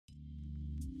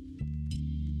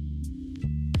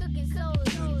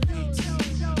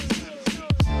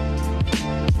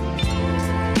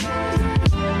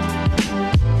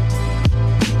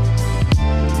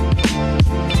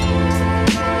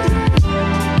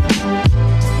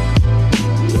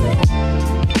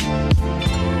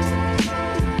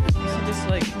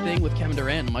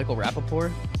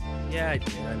Rappaport? Yeah, I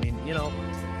did. I mean, you know,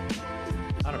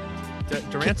 I don't know.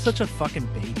 Durant's such a fucking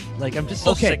baby. Like, I'm just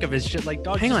so sick of his shit. Like,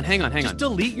 dog, hang on. Just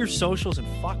delete your socials and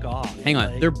fuck off. Hang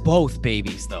on. Like, They're both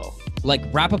babies, though. Like,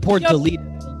 Rappaport deleted.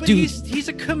 But Dude, he's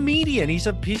a comedian. He's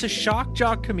a shock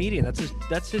jock comedian.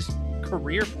 That's his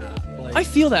career path. Like, I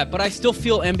feel that, but I still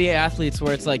feel NBA athletes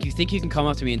where it's like, you think you can come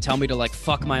up to me and tell me to like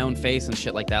fuck my own face and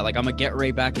shit like that. Like, I'm gonna get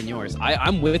right back in yours.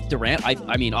 I'm with Durant.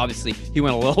 I mean, obviously he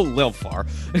went a little far.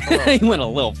 He went a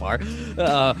little far.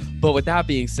 But with that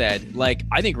being said, like,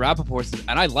 I think Rappaport's,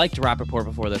 and I liked Rappaport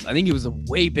before this. I think he was a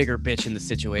way bigger bitch in the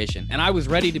situation. And I was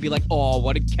ready to be like, oh,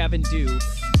 what did Kevin do? I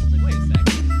was like, wait a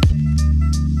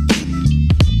second.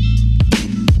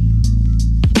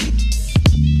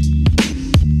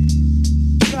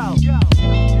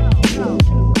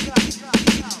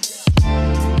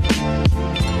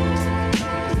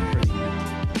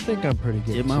 I think I'm pretty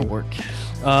good. It might work.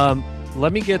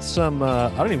 Let me get some. I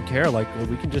don't even care. Like,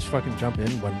 we can just fucking jump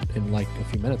in in like a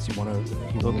few minutes. You want to?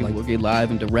 We'll get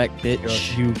live and direct,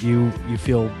 bitch. You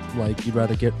feel like you'd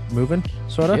rather get moving,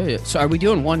 sort of? Yeah. So are we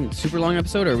doing one super long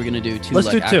episode, or are we gonna do two? Let's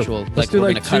like do two. actual. Let's like do we're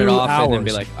like gonna cut it 2 off and then be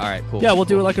hours. like, all right, cool. Yeah, we'll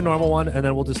do it like a normal one, and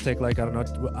then we'll just take like, I don't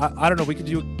know. I don't know. We could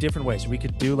do it different ways. We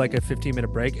could do like a 15-minute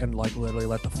break and like literally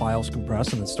let the files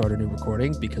compress and then start a new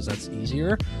recording, because that's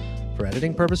easier for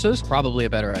editing purposes. Probably a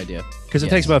better idea. Because it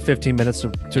takes about 15 minutes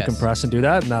to Yes. compress and do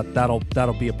that, and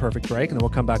that'll be a perfect break, and then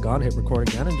we'll come back on, hit record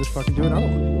again, and just fucking do another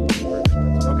one.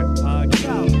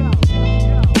 Okay.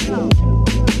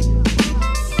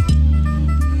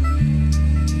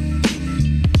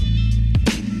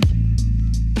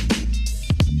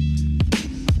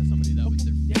 Somebody that was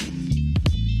their favorite season.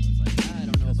 I was like, I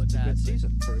don't know about It's a that. good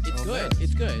season for its It's own good. merits.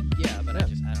 It's good. Yeah, but I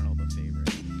don't know about favorite.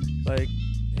 Like,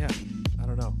 yeah, I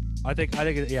don't know. I think I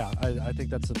think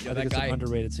it's that an guy-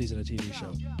 underrated season of TV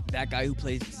show. That guy who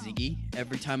plays Ziggy,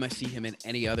 every time I see him in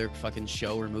any other fucking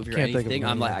show or movie or Can't think of anything, his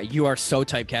I'm name. like, you are so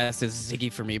typecast as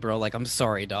Ziggy for me, bro. Like, I'm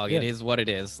sorry, dog. It Yeah. is what it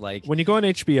is. Like, When you go on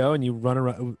HBO and you run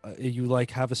around, you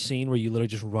like have a scene where you literally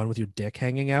just run with your dick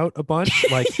hanging out a bunch.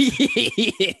 Like,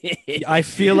 I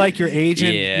feel like your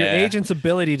agent's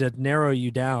ability to narrow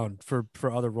you down for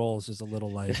other roles is a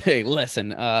little like, Hey,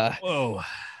 listen. whoa.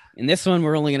 In this one,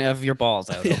 we're only gonna have your balls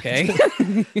out, okay?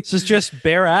 This is just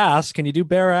bare ass. Can you do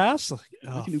bare ass? Like,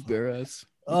 oh, do bare ass.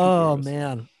 oh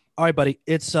man. All right, buddy.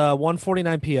 It's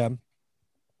 1:49 p.m.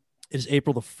 It is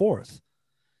April the 4th.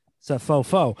 It's that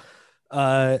faux.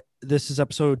 This is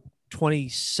episode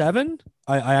 27.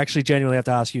 I actually genuinely have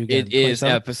to ask you again. It is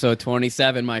 27? episode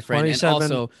 27, my friend. 27.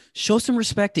 And also, show some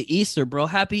respect to Easter, bro.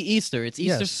 Happy Easter. It's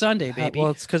Easter Yes. Sunday, baby. Well,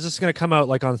 it's because it's going to come out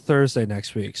like on Thursday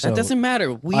next week. So that doesn't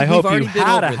matter. I We've hope you already been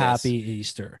had over a this. happy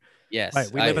Easter. Yes.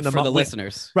 Right, we live in the for the mo-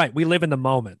 listeners. Right. We live in the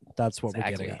moment. That's what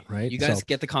Exactly. we're getting at, right? You guys So,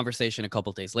 get the conversation a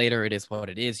couple days later. It is what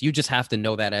it is. You just have to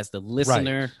know that as the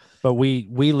listener. but we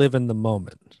live in the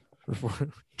moment. We're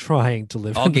trying to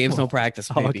live All in the games, no moment. practice,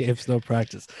 All baby. games, no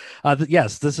practice.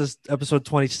 Yes, this is episode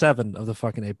 27 of the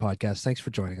fucking A podcast. Thanks for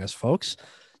joining us, folks.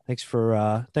 Thanks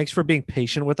for being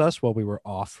patient with us while we were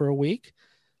off for a week.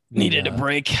 Needed a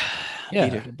break. Yeah,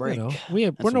 Needed a break.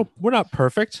 You know, we're not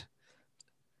perfect.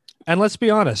 And let's be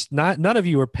honest, none of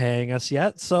you are paying us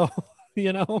yet. So,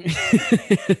 you know,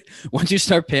 Once you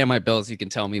start paying my bills, you can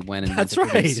tell me when. And when that's to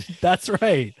produce. right. That's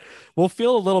right. We'll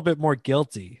feel a little bit more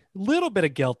guilty. A little bit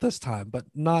of guilt this time, but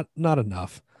not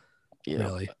enough. Yeah.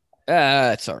 Really.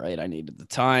 It's all right. I needed the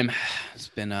time. It's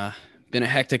been a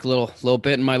hectic little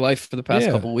bit in my life for the past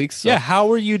Yeah. couple of weeks. So. Yeah.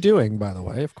 How are you doing, by the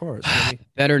way? Of course.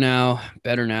 Better now.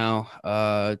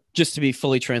 Just to be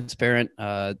fully transparent,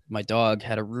 my dog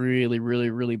had a really, really,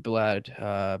 really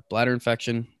bad bladder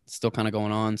infection. It's still kind of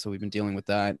going on, so we've been dealing with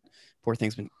that. Poor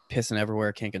thing's been pissing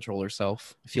everywhere. Can't control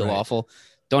herself. I feel Right. awful.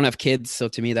 Don't have kids, so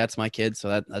to me, that's my kid. So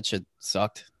that shit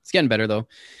sucked. It's getting better though.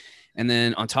 And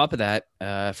then on top of that,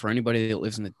 for anybody that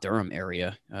lives in the Durham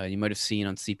area, you might have seen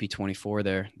on CP24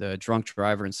 there, the drunk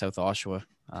driver in South Oshawa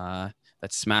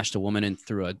that smashed a woman in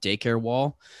through a daycare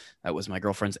wall. That was my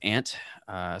girlfriend's aunt.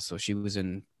 So she was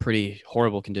in pretty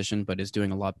horrible condition, but is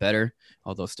doing a lot better,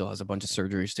 although still has a bunch of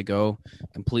surgeries to go.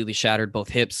 Completely shattered both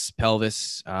hips,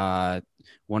 pelvis,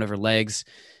 one of her legs,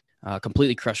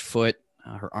 completely crushed foot.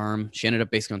 Her arm, she ended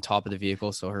up basically on top of the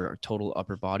vehicle, so her total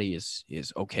upper body is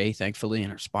okay, thankfully,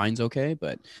 and her spine's okay.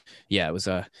 But yeah, it was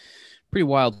a pretty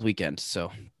wild weekend.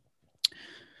 So,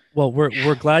 well,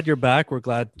 we're glad you're back. We're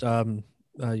glad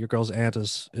your girl's aunt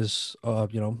is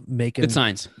making good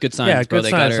signs. Yeah, bro. good They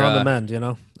signs got her, on the mend. You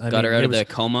know, got her out of the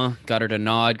coma, got her to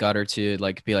nod, got her to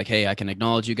like be like, hey, I can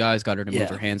acknowledge you guys. Got her to move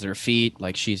her hands and her feet.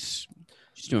 Like she's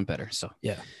doing better. So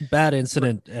yeah, bad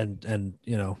incident, and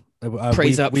you know.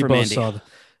 Praise up we for both Mandy. saw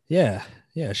yeah,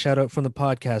 Yeah, shout out from the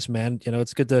podcast, man. You know,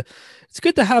 it's good to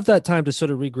have that time to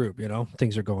sort of regroup. You know,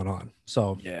 things are going on.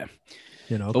 So Yeah.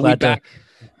 you know, But we back.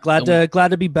 glad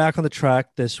to be back on the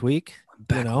track this week.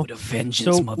 Back You know, with a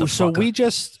vengeance, so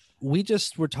motherfucker. we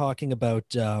just were talking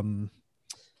about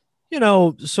you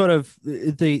know, sort of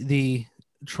the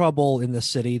trouble in the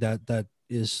city that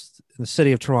is in the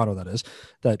city of Toronto,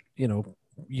 that you know,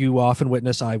 you often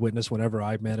witness, I witness whenever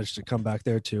I manage to come back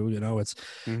there too. You know, it's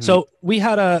so we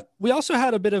also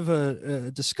had a bit of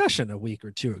a discussion a week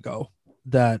or two ago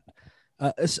that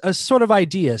a sort of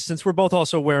idea, since we're both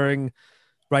also wearing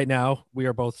right now, we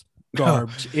are both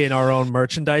garbed in our own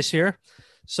merchandise here.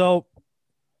 So,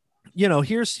 you know,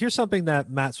 here's something that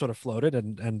Matt sort of floated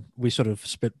and we sort of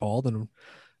spitballed, and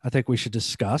I think we should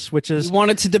discuss, which is we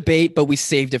wanted to debate, but we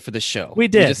saved it for the show. We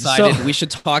did. We decided we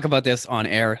should talk about this on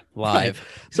air live.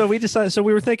 Right. So we decided. So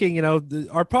we were thinking, you know,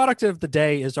 our product of the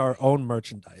day is our own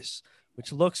merchandise,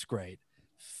 which looks great,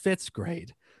 fits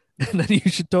great, and then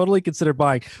you should totally consider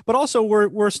buying. But also,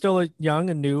 we're still a young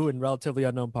and new and relatively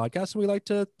unknown podcast, and we like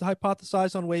to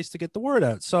hypothesize on ways to get the word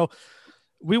out. So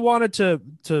we wanted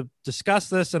to discuss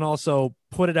this and also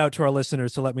put it out to our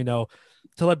listeners to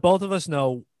let both of us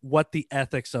know what the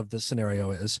ethics of this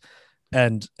scenario is.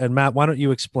 And Matt, why don't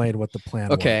you explain what the plan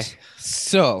was? Okay.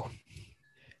 So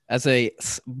as a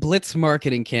blitz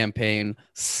marketing campaign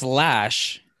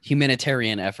 /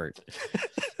 humanitarian effort,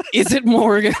 is it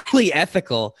morally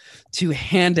ethical to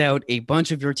hand out a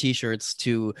bunch of your t-shirts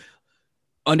to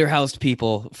underhoused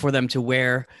people for them to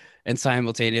wear and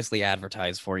simultaneously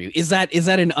advertise for you? Is that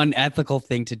an unethical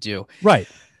thing to do? Right.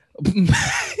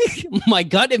 My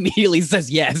gut immediately says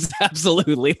yes,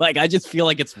 absolutely. Like, I just feel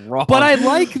like it's wrong. But I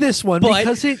like this one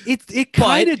because it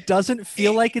kind of doesn't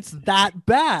feel like it's that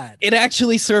bad. It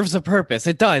actually serves a purpose.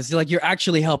 It does. Like, you're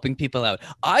actually helping people out.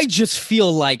 I just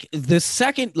feel like the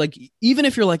second, like, even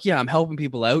if you're like, yeah, I'm helping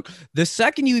people out, the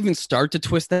second you even start to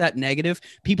twist that negative,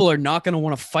 people are not going to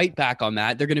want to fight back on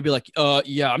that. They're going to be like,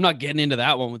 yeah, I'm not getting into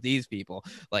that one with these people.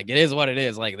 Like, it is what it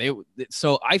is. Like,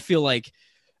 so I feel like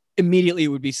immediately it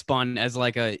would be spun as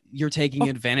like you're taking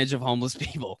advantage of homeless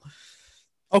people.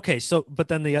 Okay, so but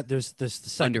then there's the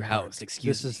second underhoused.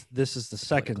 Excuse me. This is the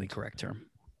second correct term.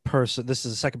 This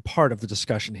is the second part of the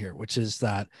discussion here, which is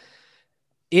that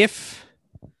if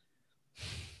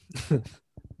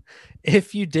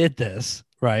you did this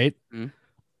right,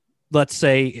 let's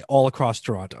say all across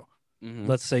Toronto.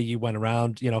 Let's say you went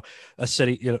around, you know, a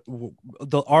city, you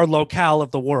know, our locale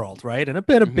of the world, right, and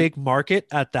a big market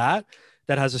at that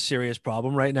has a serious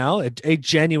problem right now, a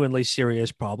genuinely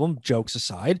serious problem, jokes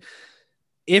aside.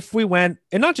 If we went,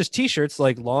 and not just t-shirts,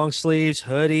 like long sleeves,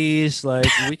 hoodies, like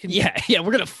we can yeah,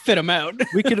 we're gonna fit them out.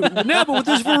 We could no, but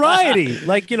there's variety.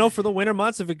 Like, you know, for the winter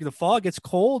months, if the fall gets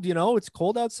cold, you know, it's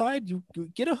cold outside, you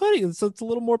get a hoodie, so it's a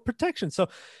little more protection. So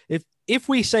if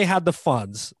we say had the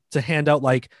funds to hand out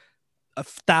like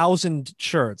 1,000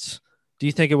 shirts, do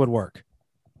you think it would work?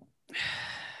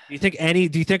 Do you think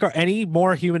any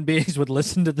more human beings would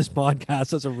listen to this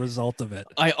podcast as a result of it?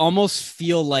 I almost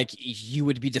feel like you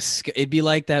would be it'd be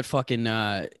like that fucking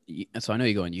so I know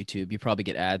you go on YouTube, you probably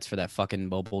get ads for that fucking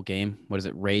mobile game. What is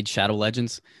it? Raid Shadow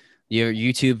Legends. Your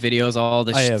YouTube videos, all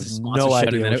this. I have no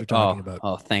idea what you're talking about.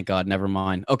 Oh, thank God. Never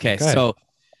mind. Okay. So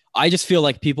I just feel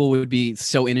like people would be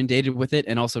so inundated with it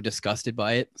and also disgusted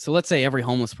by it. So let's say every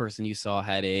homeless person you saw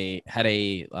had a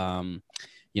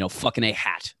you know, fucking a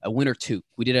hat, a winter toque.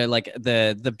 We did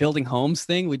the building homes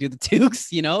thing. We do the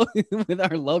toques, you know, with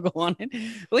our logo on it.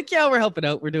 We're like, yeah, we're helping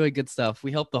out. We're doing good stuff.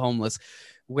 We help the homeless.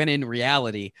 When in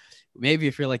reality, maybe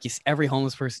if you're like every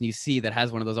homeless person you see that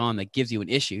has one of those on that gives you an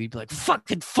issue, you'd be like, fuck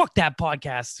that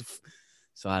podcast.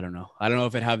 So I don't know. I don't know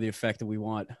if it have the effect that we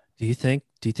want. Do you think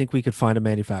we could find a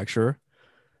manufacturer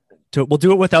we'll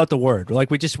do it without the word.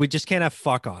 Like we just can't have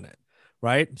fuck on it.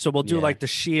 Right. So we'll do like the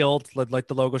shield, like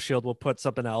the logo shield. We'll put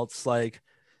something else, like,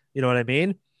 you know what I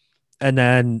mean? And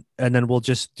then we'll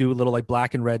just do a little like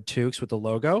black and red toques with the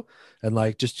logo, and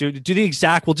like just do the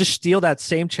exact, we'll just steal that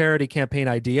same charity campaign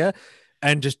idea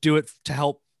and just do it to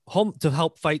help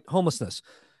fight homelessness.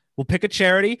 We'll pick a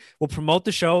charity. We'll promote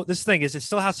the show. This thing is, it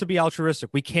still has to be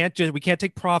altruistic. We can't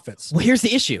take profits. Well, here's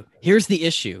the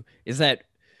issue is that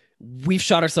we've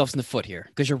shot ourselves in the foot here,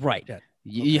 because you're right. Yeah.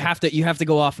 You have to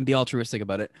go off and be altruistic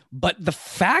about it. But the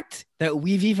fact that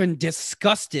we've even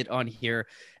discussed it on here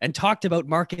and talked about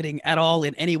marketing at all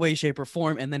in any way, shape, or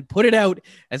form, and then put it out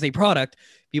as a product,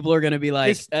 people are going to be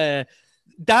like,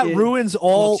 that ruins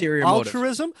all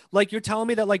altruism. Motive. Like, you're telling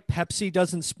me that like Pepsi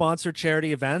doesn't sponsor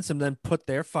charity events and then put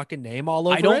their fucking name all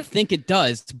over it? I don't think it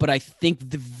does, but I think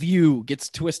the view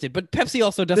gets twisted. But Pepsi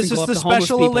also doesn't. This is the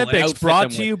Special Olympics brought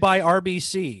to you by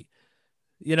RBC.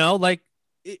 You know, like,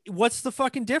 What's the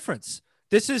fucking difference?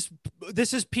 This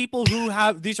is people who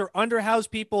have, these are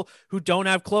underhoused people who don't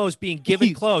have clothes being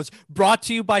given clothes, brought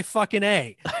to you by fucking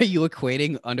A. Are you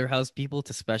equating underhoused people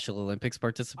to Special Olympics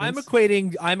participants?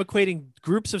 I'm equating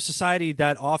groups of society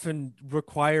that often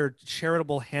require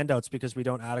charitable handouts because we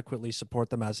don't adequately support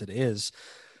them as it is,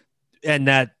 and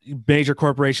that major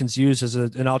corporations use as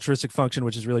an altruistic function,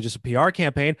 which is really just a PR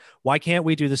campaign. Why can't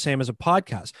we do the same as a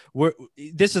podcast?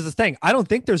 This is the thing. I don't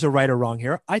think there's a right or wrong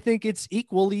here. I think it's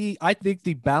equally, I think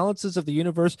the balances of the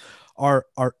universe are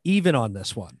even on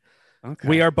this one. Okay.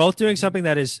 We are both doing something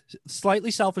that is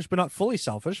slightly selfish, but not fully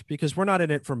selfish, because we're not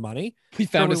in it for money. We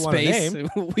found a space.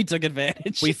 We took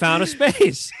advantage. We found a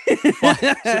space.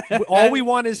 All we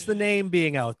want is the name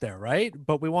being out there, right?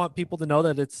 But we want people to know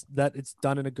that it's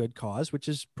done in a good cause, which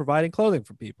is providing clothing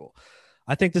for people.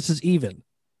 I think this is even.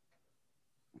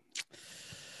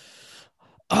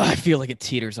 I feel like it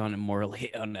teeters on morally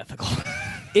unethical.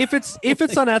 If it's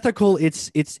unethical,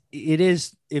 it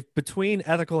is, if between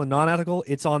ethical and non-ethical,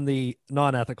 it's on the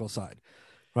non-ethical side,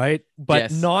 right? But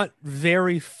yes, not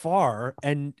very far,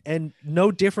 and no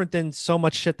different than so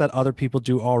much shit that other people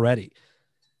do already.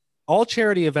 All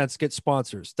charity events get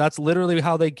sponsors. That's literally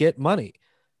how they get money.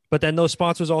 But then those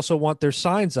sponsors also want their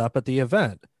signs up at the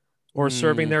event, or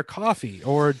serving their coffee,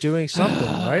 or doing something,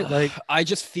 right? Like, I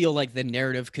just feel like the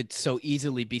narrative could so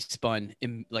easily be spun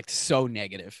in like so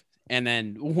negative. And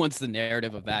then once the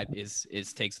narrative of that is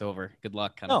takes over, good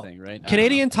luck kind of thing, right?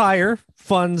 Canadian Tire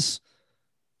funds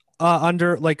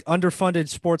underfunded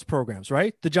sports programs,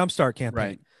 right? The Jumpstart campaign.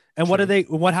 Right. And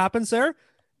what happens there?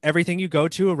 Everything you go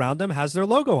to around them has their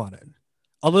logo on it.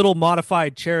 A little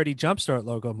modified charity Jumpstart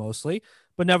logo mostly,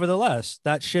 but nevertheless,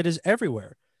 that shit is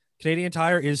everywhere. Canadian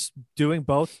Tire is doing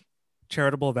both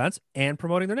charitable events and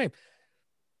promoting their name.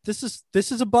 This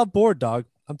is above board, dog.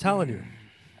 I'm telling you.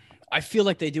 I feel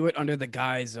like they do it under the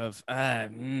guise of,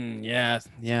 yeah.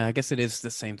 I guess it is the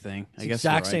same thing. I guess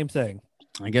exact same thing.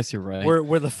 I guess you're right.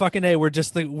 We're the fucking A. We're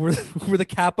just we're the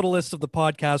capitalists of the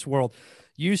podcast world.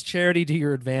 Use charity to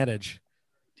your advantage.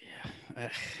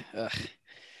 Yeah.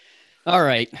 All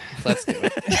right, let's do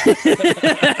it.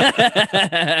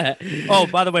 Oh,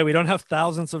 by the way, we don't have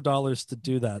thousands of dollars to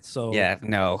do that. So yeah,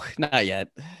 no, not yet.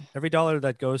 Every dollar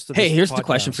that goes to here's the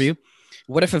question for you: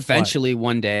 what if eventually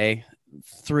one day,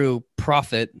 through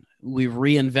profit, we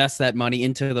reinvest that money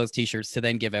into those T-shirts to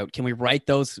then give out? Can we write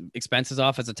those expenses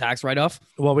off as a tax write-off?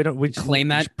 Well, we don't. We claim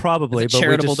that probably as a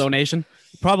charitable donation.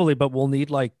 Probably, but we'll need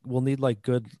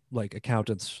good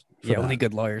accountants. Yeah, we'll need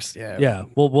good lawyers. Yeah.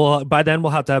 We'll by then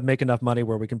we'll have to make enough money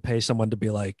where we can pay someone to be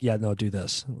like, yeah, no, do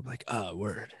this. Like,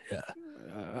 word. Yeah.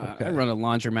 Okay. I run a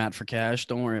laundromat for cash.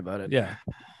 Don't worry about it. Yeah.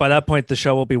 By that point, the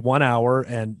show will be 1 hour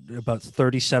and about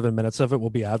 37 minutes of it will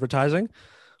be advertising.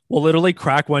 We'll literally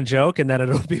crack one joke and then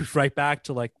it'll be right back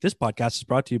to like, this podcast is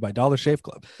brought to you by Dollar Shave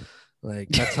Club. Like,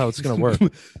 that's how it's going to work.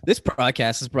 This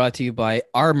podcast is brought to you by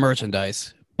our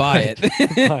merchandise. Buy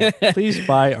it. Please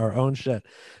buy our own shit.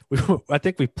 I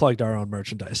think we plugged our own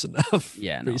merchandise enough.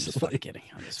 Yeah, no, recently. I'm just kidding.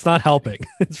 It's not helping.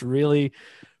 It's really,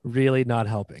 really not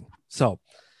helping. So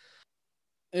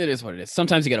it is what it is.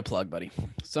 Sometimes you got to plug, buddy.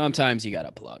 Sometimes you got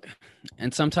to plug,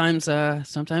 and sometimes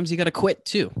you got to quit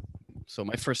too. So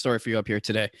my first story for you up here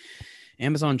today: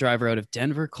 Amazon driver out of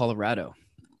Denver, Colorado.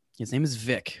 His name is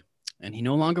Vic, and he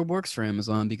no longer works for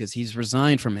Amazon because he's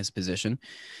resigned from his position.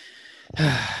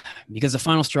 Because the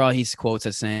final straw, he quotes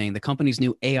as saying the company's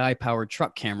new AI-powered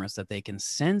truck cameras that they can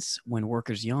sense when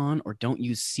workers yawn or don't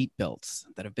use seat belts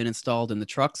that have been installed in the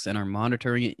trucks and are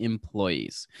monitoring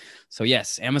employees. So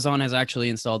yes, Amazon has actually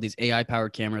installed these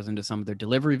AI-powered cameras into some of their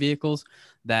delivery vehicles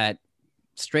that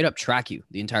straight up track you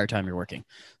the entire time you're working.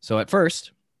 So at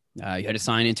first, you had to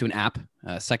sign into an app,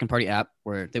 a second-party app,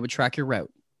 where they would track your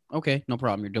route. Okay, no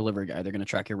problem. Your delivery guy, they're going to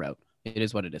track your route. It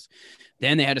is what it is.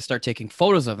 Then they had to start taking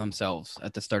photos of themselves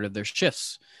at the start of their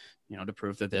shifts, to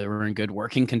prove that they were in good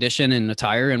working condition and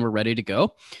attire and were ready to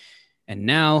go. And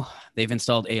now they've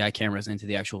installed AI cameras into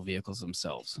the actual vehicles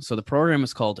themselves. So the program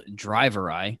is called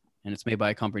Driver Eye, and it's made by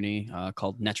a company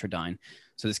called Netradyne.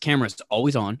 So this camera is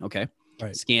always on, okay?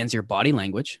 Right. Scans your body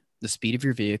language, the speed of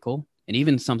your vehicle, and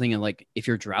even something like if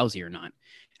you're drowsy or not.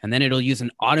 And then it'll use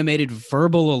an automated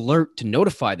verbal alert to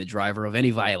notify the driver of any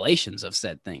violations of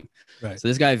said thing. Right. So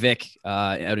this guy, Vic,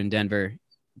 out in Denver,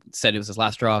 said it was his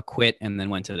last straw, quit, and then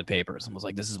went to the papers and was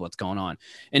like, this is what's going on.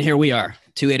 And here we are,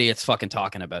 two idiots fucking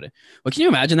talking about it. Well, can you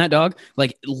imagine that, dog?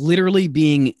 Like literally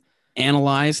being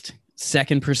analyzed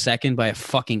second per second by a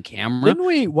fucking camera.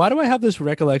 Why do I have this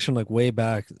recollection like way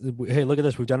back? Hey, look at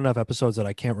this. We've done enough episodes that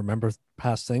I can't remember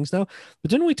past things now.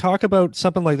 But didn't we talk about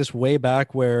something like this way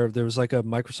back where there was like a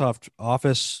Microsoft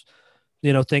Office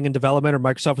thing in development, or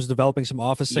Microsoft was developing some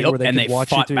Office thing where they and could they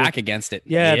watch you fought through. back against it.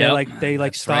 Yeah, Yep, they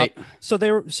that's stopped.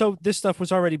 right. So this stuff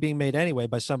was already being made anyway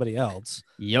by somebody else.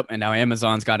 Yep, and now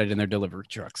Amazon's got it in their delivery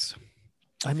trucks.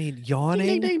 I mean, yawning.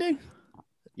 Ding, ding, ding, ding.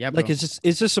 Yeah, bro. Like, is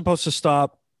this supposed to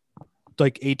stop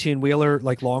like 18-wheeler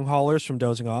like long haulers from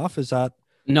dozing off? Is that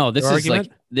No, their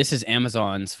argument? this is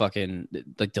Amazon's fucking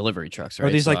like delivery trucks, right? Or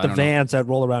are these So like I the don't know. vans that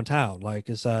roll around town? Like,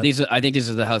 is that I think these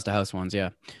are the house to house ones, yeah.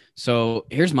 So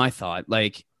here's my thought.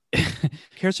 Like,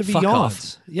 cares if he fuck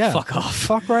yawns? off. Yeah, Fuck off.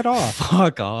 fuck right off.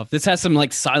 Fuck off. This has some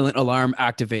like silent alarm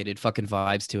activated fucking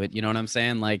vibes to it. You know what I'm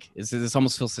saying? Like, this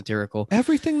almost feels satirical.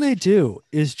 Everything they do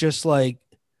is just like,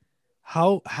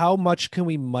 how much can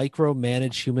we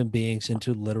micromanage human beings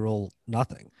into literal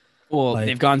nothing? Well, Like-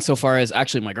 they've gone so far as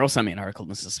actually my girl sent me an article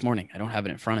this morning. I don't have it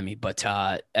in front of me, but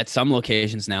at some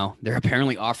locations now, they're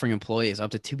apparently offering employees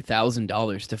up to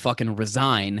 $2,000 to fucking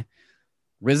resign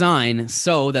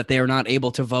so that they are not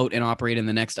able to vote and operate in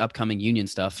the next upcoming union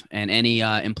stuff. And any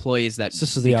employees that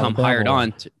This is the become Alabama hired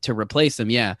one. on to replace them,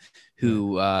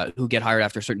 who get hired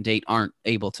after a certain date aren't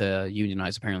able to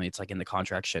unionize. Apparently, it's like in the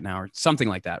contract shit now or something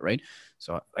like that, right?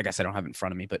 So I guess I don't have it in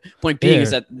front of me, but point being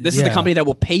is that this is the company that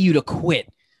will pay you to quit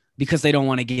because they don't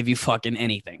want to give you fucking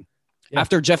anything. Yeah.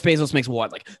 After Jeff Bezos makes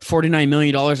what, like $49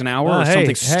 million an hour or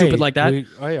something stupid like that?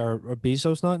 Our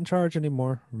Bezos not in charge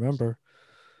anymore, remember?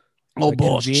 Oh,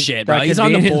 bullshit, bro. He's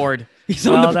on the board. He's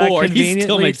on the board. He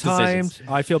still makes decisions.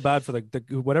 I feel bad for the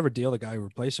whatever deal the guy who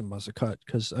replaced him must have cut,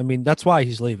 because I mean that's why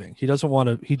he's leaving. He doesn't want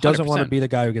to. He doesn't want to be the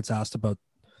guy who gets asked about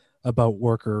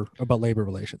labor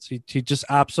relations. He just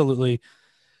absolutely.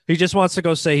 He just wants to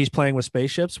go say he's playing with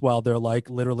spaceships while they're like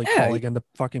literally calling in the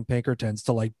fucking Pinkertons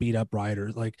to like beat up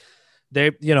riders. Like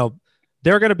they're going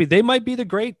to be. They might be the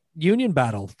great union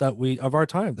battle of our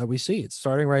time that we see. It's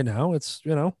starting right now. It's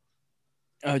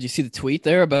Oh, did you see the tweet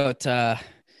there about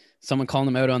someone calling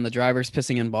them out on the drivers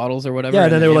pissing in bottles or whatever? Yeah,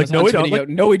 and then they were like, "No, we don't." Like,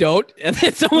 "No, we don't." And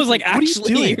then someone was like,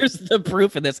 "Actually, here's the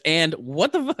proof of this." And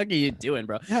what the fuck are you doing,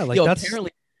 bro? Yeah, like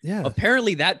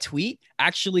apparently that tweet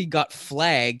actually got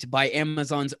flagged by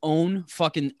Amazon's own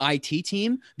fucking IT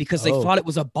team because they thought it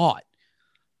was a bot.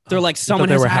 They're like, someone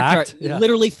has hacked.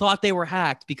 Literally thought they were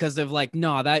hacked because of like,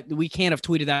 no, that we can't have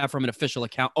tweeted that from an official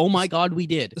account. Oh my God, we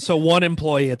did. So one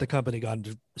employee at the company got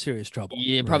into serious trouble.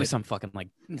 Yeah, probably some fucking like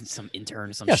some intern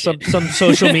or some shit. some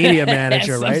social media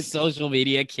manager, some right? Social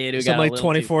media kid who some got like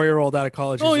 24-year-old out of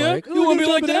college. Oh yeah, like, you want to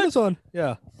be like that? Amazon?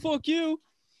 Yeah. Fuck you.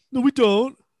 No, we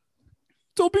don't.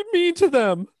 Don't be mean to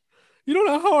them. You don't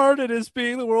know how hard it is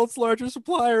being the world's largest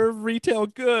supplier of retail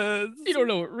goods. You don't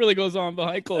know what really goes on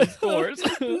behind closed doors.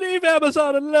 Leave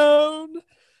Amazon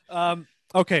alone.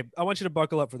 Okay, I want you to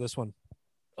buckle up for this one.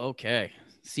 Okay.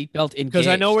 Seatbelt engaged. Because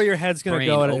I know where your head's going to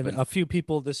go, open. and a few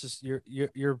people, this is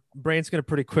your brain's going to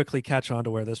pretty quickly catch on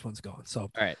to where this one's going. So,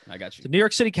 all right, I got you. The New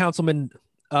York City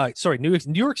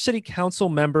New York City Council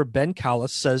member Ben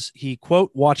Callis says he, quote,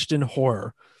 watched in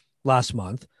horror last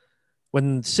month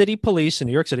when city police in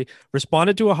New York City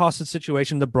responded to a hostage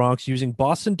situation in the Bronx using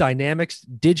Boston Dynamics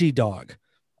DigiDog,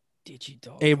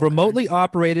 a remotely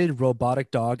operated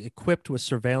robotic dog equipped with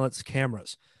surveillance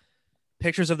cameras.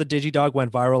 Pictures of the DigiDog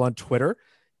went viral on Twitter,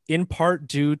 in part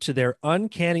due to their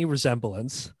uncanny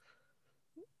resemblance.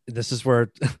 This is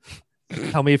where,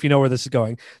 tell me if you know where this is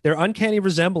going. Their uncanny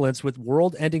resemblance with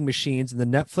world-ending machines in the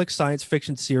Netflix science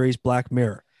fiction series Black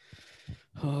Mirror.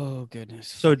 Oh goodness!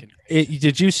 So,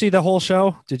 did you see the whole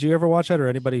show? Did you ever watch it, or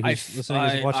anybody who's listening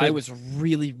has watched it? I was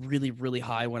really, really, really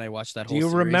high when I watched that. Do you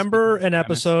remember an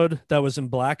episode that was in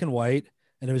black and white,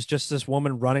 and it was just this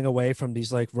woman running away from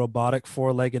these like robotic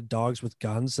 4-legged dogs with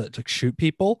guns that like shoot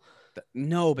people?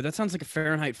 No, but that sounds like a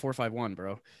Fahrenheit 451,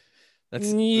 bro.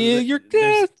 That's you're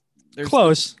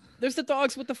close. There's the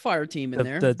dogs with the fire team in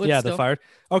there. The fire.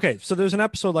 Okay, so there's an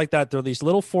episode like that. They're these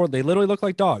they literally look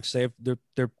like dogs. They're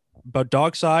about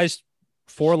dog sized,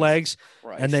 4 legs,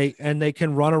 and they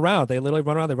can run around. They literally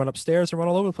run around. They run upstairs. They run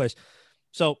all over the place.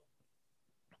 So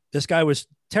this guy was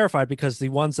terrified because the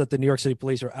ones that the New York City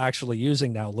police are actually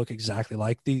using now look exactly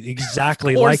like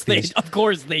these. Of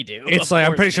course they do. It's like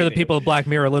I'm pretty sure the people of Black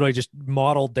Mirror literally just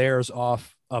modeled theirs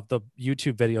off of the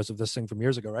YouTube videos of this thing from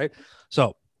years ago, right?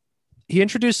 So he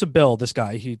introduced a bill. This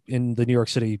guy, in the New York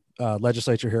City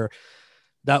legislature here,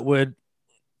 that would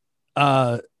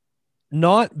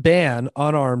not ban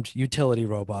unarmed utility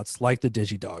robots like the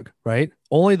DigiDog, right?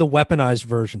 Only the weaponized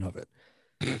version of it.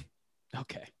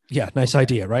 Okay. Yeah, nice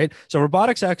idea, right? So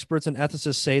robotics experts and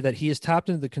ethicists say that he has tapped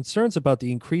into the concerns about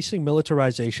the increasing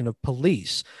militarization of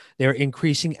police. They're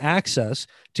increasing access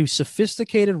to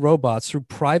sophisticated robots through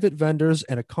private vendors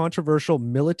and a controversial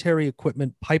military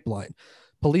equipment pipeline.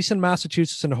 Police in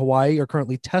Massachusetts and Hawaii are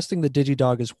currently testing the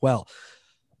DigiDog as well.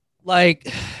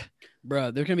 Like,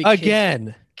 bro, there's gonna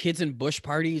be kids in bush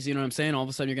parties. You know what I'm saying? All of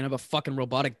a sudden, you're gonna have a fucking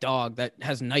robotic dog that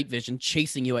has night vision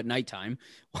chasing you at nighttime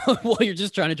while you're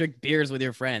just trying to drink beers with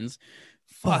your friends.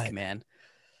 Fuck, man.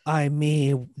 I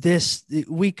mean,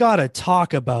 we gotta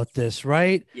talk about this,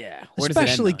 right? Yeah,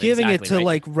 especially giving it to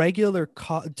like regular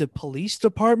to police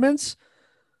departments,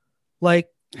 like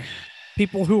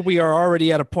people who we are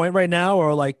already at a point right now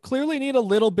are like clearly need a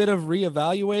little bit of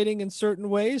reevaluating in certain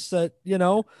ways. That, you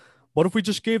know, what if we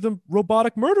just gave them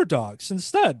robotic murder dogs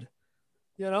instead?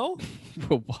 You know,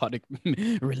 robotic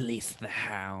release the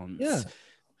hounds. Yeah.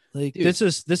 Like, dude, this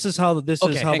is how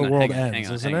the world ends,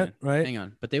 isn't it? Right? Hang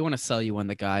on. But they want to sell you on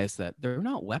the guys that they're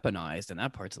not weaponized, and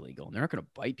that part's illegal. And they're not going to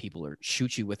bite people or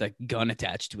shoot you with a gun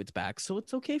attached to its back. So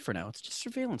it's okay for now. It's just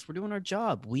surveillance. We're doing our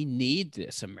job. We need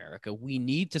this, America. We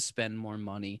need to spend more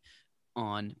money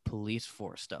on police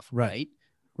force stuff, right?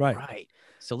 Right.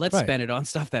 So let's spend it on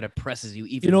stuff that oppresses you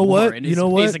even more. And it's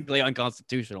basically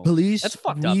unconstitutional. Police, that's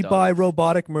fucked up. We buy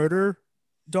robotic murder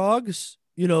dogs.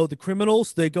 You know, the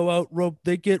criminals, they go out,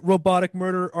 they get robotic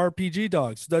murder RPG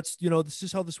dogs. That's, you know, this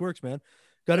is how this works, man.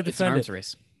 Got to defend it. It's an arms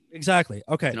race. Exactly.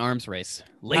 Okay. It's an arms race.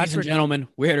 Ladies and gentlemen,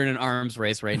 we're in an arms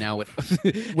race right now with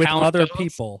other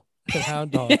people.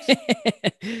 Hound dogs.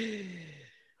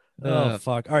 Oh,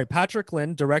 fuck. All right. Patrick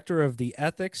Lynn, director of the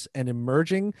Ethics and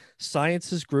Emerging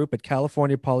Sciences Group at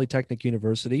California Polytechnic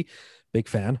University, big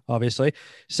fan, obviously,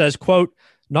 says, quote,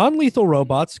 non-lethal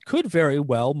robots could very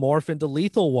well morph into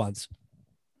lethal ones.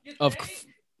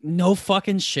 No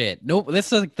fucking shit. No,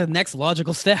 this is like the next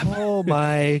logical step. Oh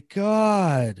my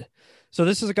God. So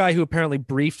this is a guy who apparently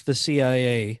briefed the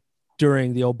CIA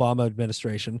during the Obama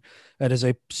administration and is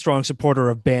a strong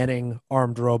supporter of banning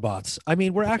armed robots. I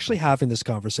mean, we're actually having this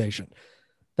conversation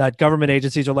that government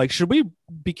agencies are like, should we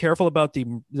be careful about the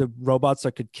robots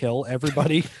that could kill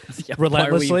everybody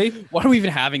relentlessly? Why are we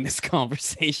even having this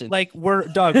conversation? Like,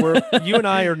 Doug, you and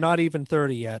I are not even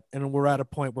 30 yet. And we're at a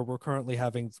point where we're currently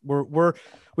having,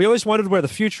 we always wondered where the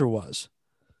future was.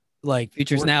 Like,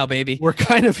 future's now, baby. We're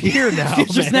kind of here now.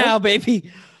 Future's now,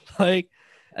 baby. Like,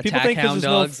 people think hound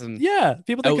dogs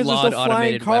people think there's no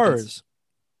flying cars. Weapons.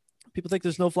 People think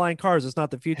there's no flying cars. It's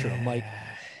not the future. I'm like,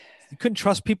 you couldn't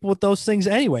trust people with those things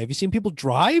anyway. Have you seen people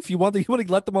drive? You want to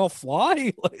let them all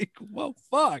fly? Like, well,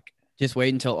 fuck. Just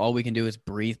wait until all we can do is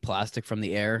breathe plastic from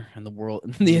the air, and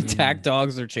the attack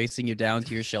dogs are chasing you down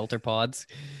to your shelter pods.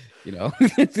 You know,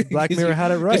 Black Mirror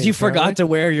had it right because you forgot to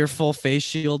wear your full face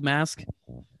shield mask.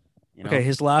 You know? Okay,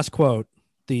 his last quote.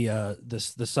 The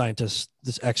scientist,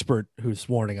 this expert who's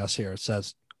warning us here,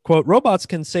 says, quote, robots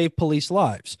can save police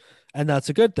lives, and that's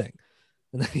a good thing.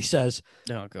 And then he says,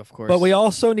 "No, of course. But we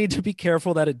also need to be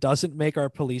careful that it doesn't make our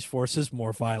police forces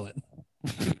more violent."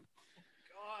 God.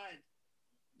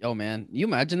 Oh man, you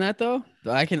imagine that though?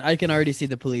 I can already see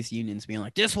the police unions being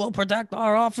like, "This will protect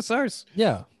our officers."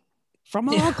 Yeah. From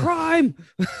all crime.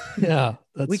 Yeah.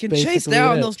 We can chase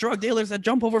down those drug dealers that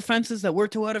jump over fences that we're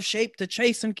too out of shape to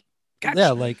chase and catch.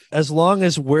 Yeah, like as long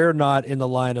as we're not in the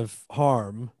line of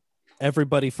harm,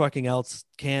 everybody fucking else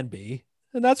can be.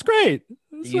 And that's great.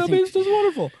 It's just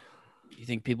wonderful. You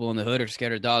think people in the hood are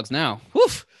scared of dogs now?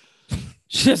 Woof.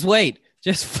 Just wait.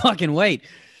 Just fucking wait.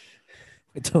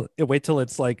 Wait till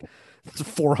it's like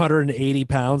 480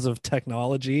 pounds of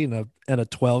technology and a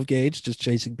 12 gauge just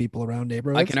chasing people around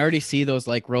neighborhoods. I can already see those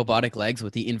like robotic legs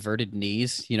with the inverted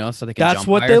knees, you know, so they can That's jump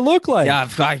what higher. they look like. Yeah,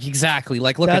 exactly.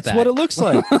 Like, look at that. That's what it looks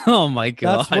like. Oh my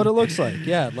God. That's what it looks like.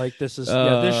 Yeah, like this is,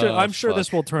 I'm sure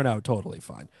this will turn out totally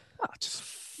fine. Just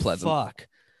pleasant.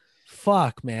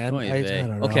 Fuck, man. I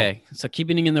don't know. Okay, so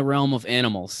keeping in the realm of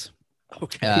animals.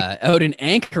 Okay. Out in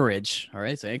Anchorage, all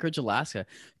right, so Anchorage, Alaska,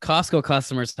 Costco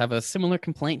customers have a similar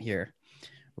complaint here.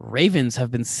 Ravens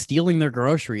have been stealing their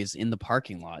groceries in the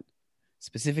parking lot,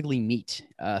 specifically meat.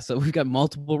 So we've got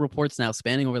multiple reports now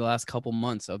spanning over the last couple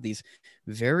months of these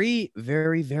very,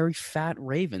 very, very fat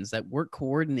ravens that work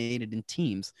coordinated in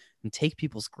teams and take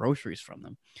people's groceries from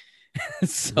them.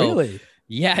 Really?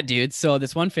 Yeah, dude. So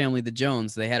this one family, the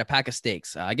Jones, they had a pack of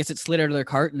steaks. I guess it slid out of their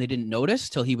cart and they didn't notice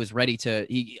till he was ready to.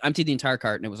 He emptied the entire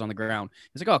cart and it was on the ground.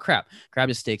 He's like, oh, crap. Grabbed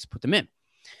his steaks, put them in.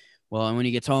 Well, and when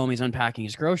he gets home, he's unpacking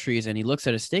his groceries and he looks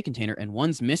at his steak container and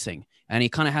one's missing. And he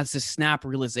kind of has this snap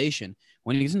realization.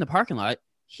 When he was in the parking lot,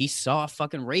 he saw a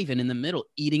fucking raven in the middle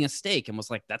eating a steak and was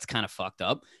like, that's kind of fucked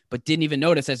up, but didn't even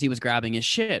notice as he was grabbing his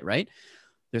shit, right?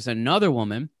 There's another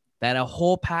woman that a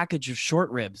whole package of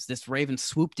short ribs, this raven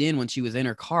swooped in when she was in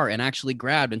her car and actually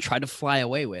grabbed and tried to fly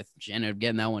away with. She ended up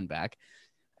getting that one back.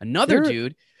 Another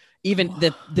dude, even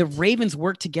the ravens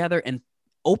work together and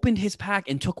opened his pack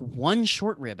and took one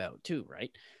short rib out too,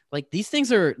 right? Like these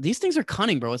things are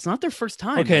cunning, bro. It's not their first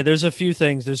time. Okay, like, there's a few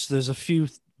things. There's a few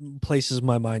places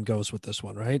my mind goes with this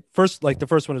one, right? First, like the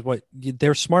first one is what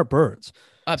they're smart birds.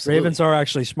 absolutely. Ravens are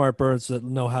actually smart birds that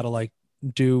know how to like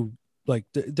do like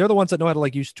they're the ones that know how to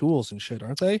like use tools and shit,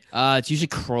 aren't they? It's usually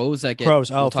crows that get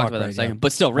Crows. We'll Oh, talk fuck, about that in a right, second. yeah.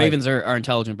 But still, Right. ravens are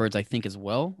intelligent birds, I think, as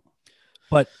well.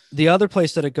 But the other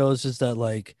place that it goes is that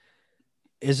like,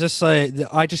 is this like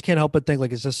I just can't help but think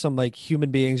like, is this some like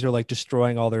human beings are like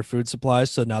destroying all their food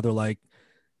supplies? So now they're like,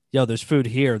 yo, there's food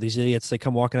here. These idiots, they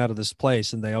come walking out of this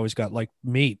place and they always got like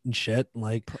meat and shit.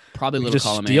 Like Probably we little just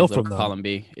column A, steal little from them. column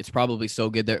B. It's probably so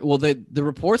good there. Well, the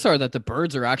reports are that the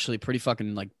birds are actually pretty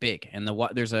fucking like big, and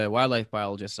there's a wildlife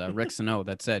biologist, Rick Sano,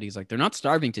 that said he's like they're not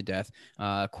starving to death,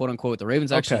 quote unquote. The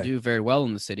ravens actually Okay. do very well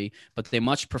in the city, but they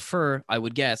much prefer, I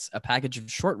would guess, a package of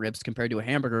short ribs compared to a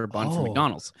hamburger bun from Oh.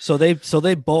 McDonald's. So they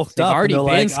bulked They've up. already and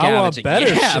been they're like, I want scavenging.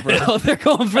 better Yeah, shit. bro. They're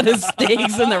going for the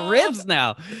steaks and the ribs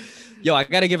now. Yo, I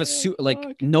gotta give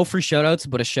Fuck. no free shout outs,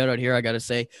 but a shout out here. I gotta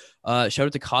say, shout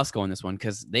out to Costco on this one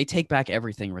because they take back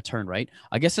everything returned, right?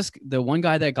 I guess the one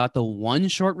guy that got the one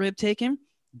short rib taken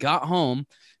got home,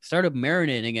 started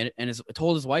marinating it, and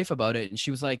told his wife about it, and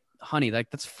she was like, "Honey, like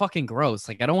that's fucking gross.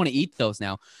 Like I don't want to eat those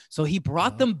now." So he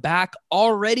brought them back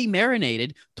already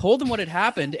marinated, told them what had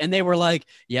happened, and they were like,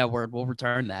 "Yeah, we'll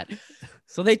return that."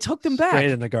 So they took them back.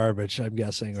 Straight in the garbage, I'm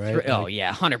guessing, right? Oh Like,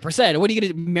 yeah, 100%. What are you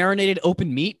gonna marinated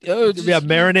open meat? Oh, yeah,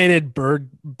 marinated bird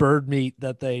meat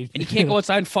that they And you can't go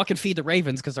outside and fucking feed the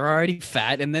ravens because they're already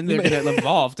fat, and then they're gonna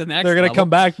evolve to the next. they're gonna level. come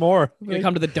back more. They're gonna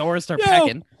come to the door and start Yo.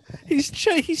 pecking.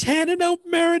 He's handing out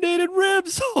marinated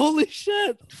ribs. Holy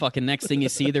shit. Fucking next thing you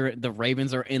see, the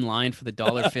ravens are in line for the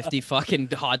 $1.50 fucking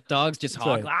hot dogs, just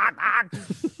That's hog.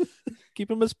 Keep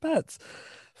them as pets.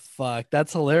 Fuck,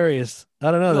 that's hilarious.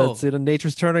 I don't know. No. That's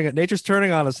nature's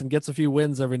turning on us and gets a few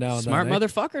wins every now and Smart then.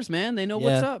 motherfuckers, man. They know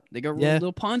what's up. They got Yeah.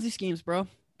 little Ponzi schemes, bro.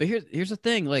 But here's the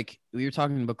thing. Like we were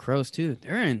talking about crows too.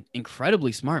 They're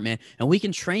incredibly smart, man, and we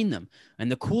can train them.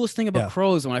 And the coolest thing about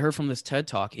crows, when I heard from this TED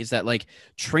talk, is that like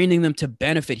training them to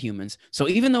benefit humans. So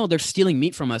even though they're stealing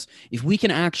meat from us, if we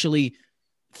can actually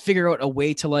figure out a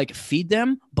way to like feed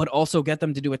them, but also get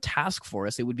them to do a task for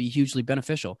us, it would be hugely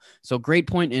beneficial. So great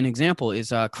point and example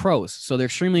is crows. So they're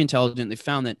extremely intelligent. They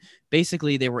found that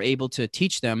basically they were able to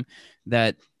teach them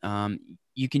that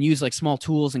you can use like small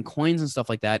tools and coins and stuff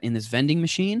like that in this vending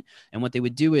machine. And what they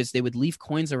would do is they would leave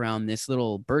coins around this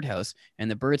little birdhouse, and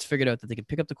the birds figured out that they could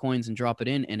pick up the coins and drop it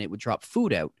in, and it would drop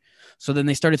food out. So then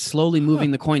they started slowly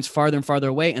moving the coins farther and farther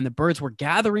away, and the birds were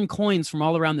gathering coins from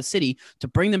all around the city to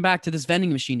bring them back to this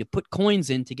vending machine to put coins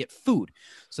in to get food.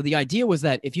 So the idea was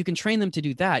that if you can train them to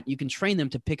do that, you can train them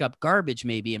to pick up garbage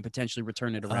maybe and potentially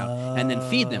return it around and then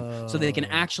feed them so they can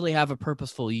actually have a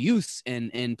purposeful use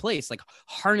in place, like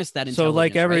harness that intelligence. So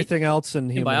like right? everything else in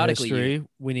human Symbiotically, history,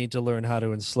 we need to learn how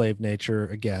to enslave nature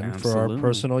again for our Absolutely.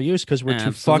 personal use because we're too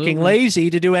Absolutely. fucking lazy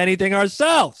to do anything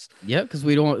ourselves. Yeah, because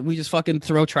we just fucking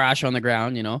throw trash on the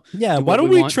ground, you know. Yeah, Do why what don't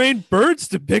we we want. train birds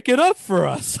to pick it up for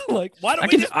us? Like, why don't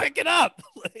we just pick it up?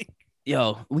 Like,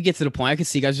 Yo, we get to the point I can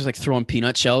see guys just like throwing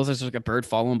peanut shells. There's like a bird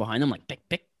following behind them, like pick,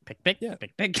 Yeah.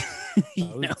 pick. You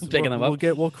know, picking them up.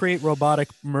 We'll create robotic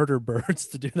murder birds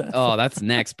to do that. Oh, that's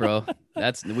next, bro. We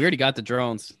already got the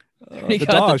drones. We the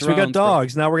got dogs. We got drones, bro.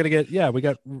 dogs. Now we're gonna get we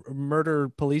got murder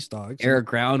police dogs. Air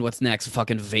ground. What's next?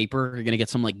 Fucking vapor. You're gonna get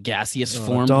some like gaseous Oh,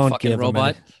 form don't fucking give 'em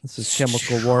robot. This is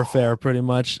chemical warfare, pretty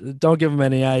much. Don't give them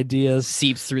any ideas.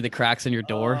 Seeps through the cracks in your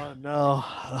door. Oh no!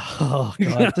 Oh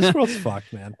god, this world's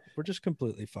fucked, man. We're just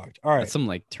completely fucked. All right. That's some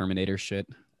like Terminator shit.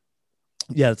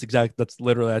 Yeah, that's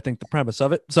literally I think the premise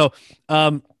of it. So,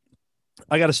 I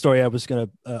got a story I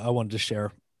wanted to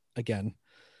share again.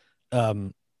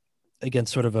 Again,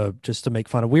 sort of just to make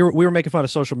fun of. We were making fun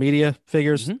of social media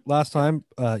figures last time,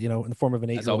 in the form of an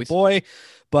 8-year-old always. boy,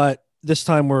 but this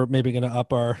time we're maybe going to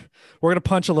we're going to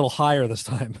punch a little higher this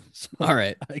time. So, All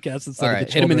right. I guess All instead of right.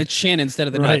 the Hit him in children- the chin instead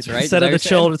of the nuts, right? Instead Is of that the what you're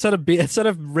children, instead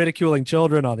of ridiculing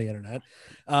children on the internet.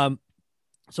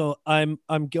 So I'm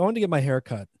going to get my hair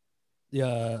cut.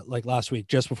 Like last week,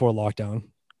 just before lockdown,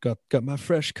 got my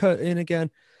fresh cut in again.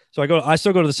 So I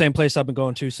still go to the same place I've been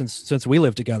going to since we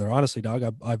lived together. Honestly, dog,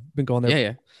 I've been going there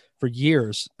Yeah. for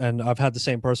years, and I've had the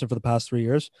same person for the past 3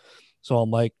 years. So I'm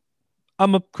like,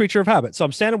 I'm a creature of habit. So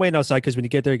I'm standing waiting outside because when you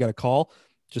get there, you got to call.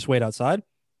 Just wait outside.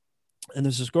 And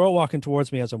there's this girl walking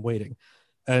towards me as I'm waiting.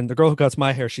 And the girl who cuts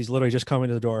my hair, she's literally just coming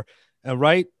to the door. And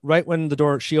right when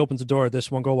she opens the door,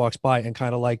 this one girl walks by and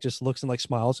kind of like just looks and like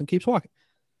smiles and keeps walking.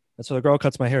 And so the girl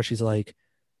cuts my hair. She's like,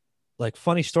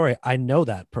 funny story. I know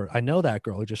that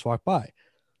girl who just walked by.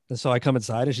 And so I come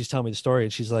inside and she's telling me the story,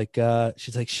 and she's like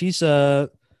she's an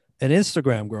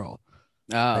Instagram girl.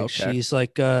 Oh, Like okay.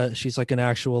 she's like an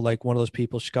actual, like one of those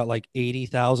people. She's got like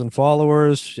 80,000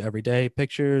 followers, everyday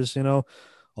pictures,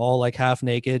 all like half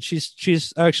naked.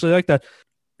 She's actually like that.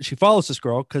 She follows this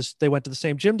girl because they went to the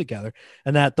same gym together.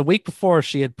 And that the week before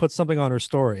she had put something on her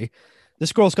story.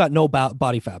 This girl's got no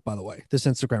body fat, by the way. This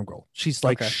Instagram girl, she's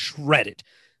like Okay. shredded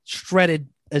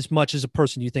as much as a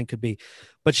person you think could be.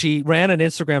 But she ran an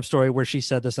Instagram story where she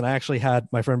said this, and I actually had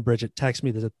my friend Bridget text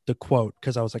me the quote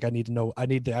because I was like, I need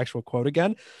the actual quote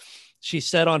again. She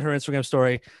said on her Instagram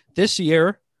story, this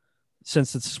year,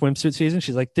 since it's swimsuit season,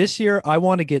 she's like, this year I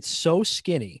want to get so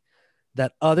skinny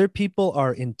that other people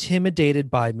are intimidated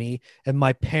by me and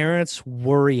my parents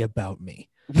worry about me.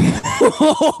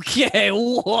 Okay.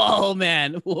 Whoa,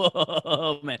 man.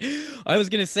 I was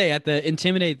gonna say at the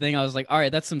intimidate thing, I was like, all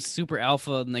right, that's some super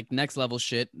alpha, like next level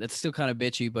shit. That's still kind of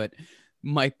bitchy, but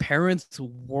my parents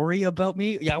worry about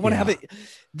me. Yeah, I want to have it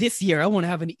this year. I want to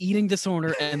have an eating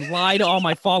disorder and lie to all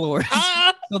my followers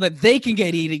so that they can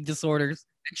get eating disorders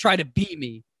and try to beat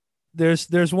me.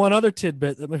 There's one other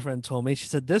tidbit that my friend told me. She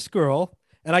said this girl,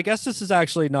 and I guess this is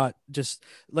actually not just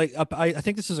like I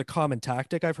think this is a common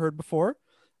tactic I've heard before,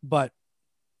 but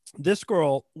this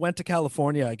girl went to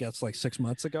California, I guess, like 6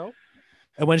 months ago.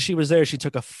 And when she was there, she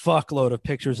took a fuckload of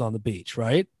pictures on the beach,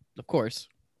 right? Of course.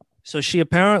 So she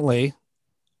apparently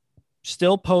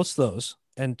still posts those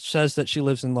and says that she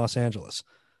lives in Los Angeles.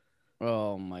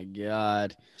 Oh my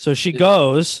God. So she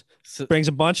brings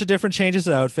a bunch of different changes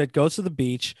of outfit, goes to the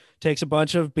beach, takes a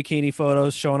bunch of bikini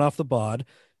photos showing off the bod,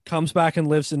 comes back and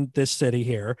lives in this city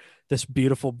here, this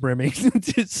beautiful brimming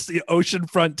it's the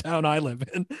oceanfront town I live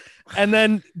in, and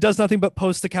then does nothing but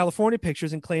post the California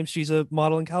pictures and claims she's a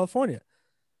model in California,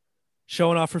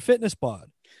 showing off her fitness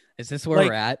bod. Is this where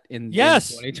we're at in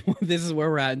yes, in 2020? This is where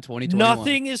we're at in 2021.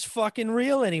 Nothing is fucking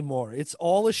real anymore. It's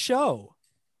all a show.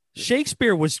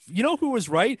 Shakespeare was, who was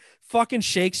right? Fucking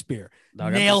Shakespeare.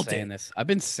 Dog, Nailed it. I've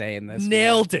been saying this.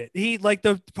 Nailed it. He like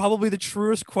probably the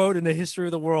truest quote in the history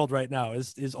of the world right now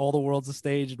is all the world's a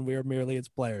stage and we are merely its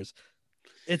players.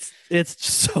 It's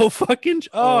so fucking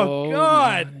oh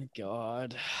God. My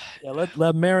God. Yeah, let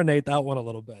marinate that one a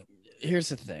little bit. Here's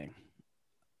the thing.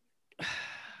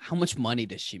 How much money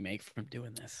does she make from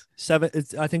doing this?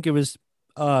 I think it was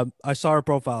I saw her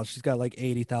profile. She's got like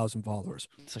 80,000 followers.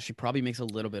 So she probably makes a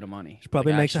little bit of money. She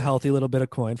probably makes a healthy little bit of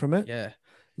coin from it. Yeah.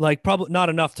 Like probably not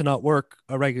enough to not work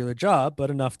a regular job,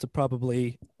 but enough to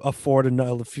probably afford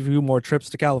a few more trips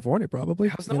to California. Probably.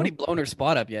 How's nobody blown her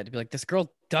spot up yet to be like, this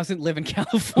girl doesn't live in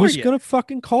California? Who's gonna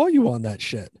fucking call you on that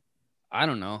shit? I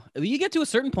don't know. You get to a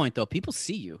certain point though, people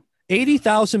see you.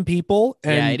 80,000 people,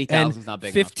 and 80,000 is not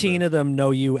big 15 of them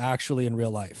know you actually in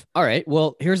real life. All right.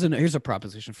 Well, here's a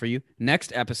proposition for you.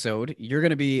 Next episode, you're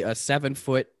gonna be a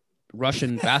 7-foot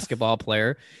Russian basketball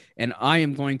player, and I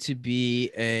am going to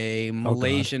be a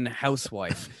Malaysian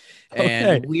housewife,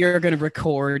 and we are going to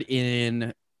record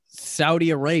in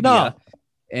Saudi Arabia.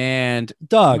 And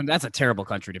Doug, that's a terrible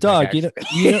country to Doug, pick.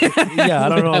 I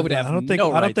don't know.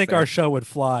 I don't think our show would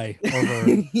fly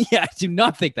over. Yeah, I do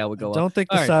not think that would go. I don't think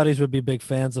the Saudis would be big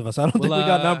fans of us. I don't think we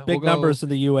got big numbers in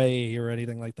the UAE or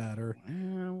anything like that. Or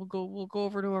we'll go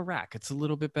over to Iraq. It's a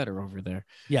little bit better over there.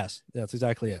 Yes, that's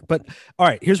exactly it. But all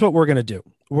right, here's what we're gonna do.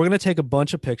 We're gonna take a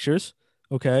bunch of pictures.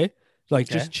 Okay. Like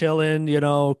just chilling,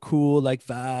 cool, like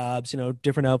vibes,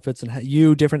 different outfits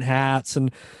and different hats,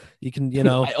 and you can,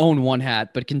 I own one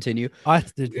hat, but continue. Wow.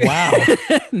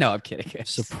 No, I'm kidding.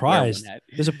 Surprised.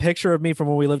 There's a picture of me from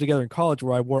when we lived together in college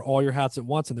where I wore all your hats at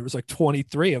once, and there was like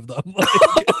 23 of them.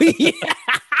 Yeah.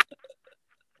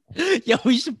 Yo,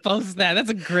 we should post that. That's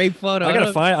a great photo.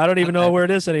 I don't even know where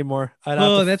it is anymore.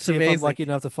 That's amazing. If I'm lucky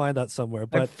enough to find that somewhere.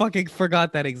 But I fucking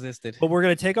forgot that existed. But we're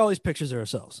gonna take all these pictures of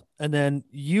ourselves, and then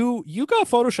you got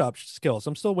Photoshop skills.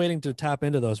 I'm still waiting to tap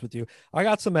into those with you. I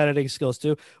got some editing skills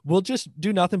too. We'll just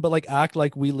do nothing but like act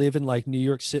like we live in like New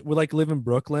York City. We're like live in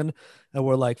Brooklyn, and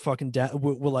we're like fucking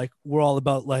we're all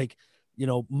about like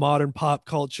modern pop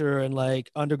culture and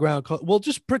like underground. We'll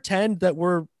just pretend that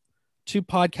we're two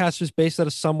podcasters based out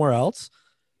of somewhere else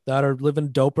that are living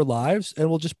doper lives, and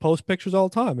we'll just post pictures all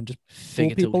the time and just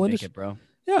fool people into it, bro.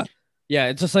 Yeah,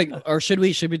 it's just like, or should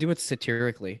we do it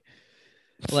satirically?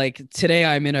 Like today,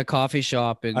 I'm in a coffee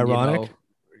shop and ironic,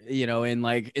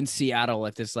 in Seattle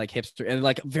at this like hipster and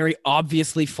like very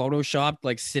obviously photoshopped,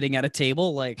 like sitting at a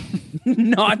table, like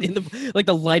not in the like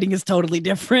the lighting is totally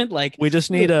different. Like we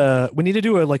need to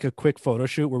do a quick photo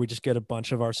shoot where we just get a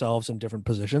bunch of ourselves in different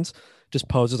positions, just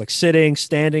poses like sitting,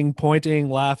 standing, pointing,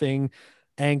 laughing,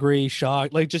 angry,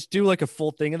 shocked. Like just do like a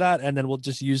full thing of that, and then we'll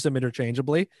just use them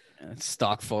interchangeably.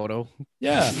 Stock photo.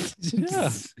 Yeah, yeah,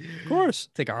 of course.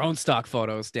 Take our own stock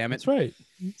photos. Damn it. That's right.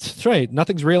 That's right.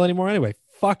 Nothing's real anymore anyway.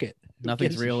 Fuck it.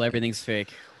 Nothing's real. Everything's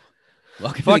fake.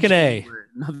 Welcome fucking A.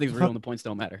 Nothing's real and the points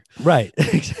don't matter. Right.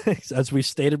 As we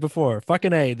stated before,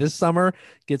 fucking A. This summer,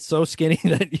 get so skinny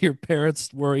that your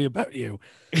parents worry about you.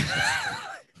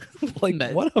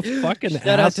 Like, what a fucking Shout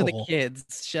asshole. out to the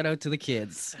kids. Shout out to the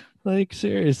kids. Like,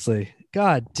 seriously.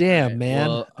 God damn, man.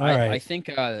 Well, All right. I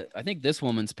think this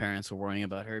woman's parents were worrying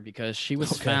about her because she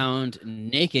was found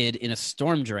naked in a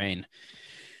storm drain.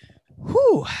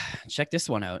 Whew. Check this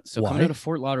one out. So coming out of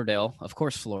Fort Lauderdale, of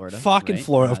course, Florida. Fucking right?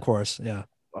 Florida, of course. Yeah.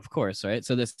 Of course, right?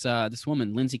 So this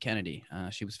woman, Lindsay Kennedy,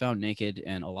 she was found naked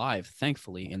and alive,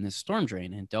 thankfully, in this storm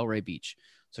drain in Delray Beach.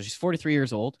 So she's 43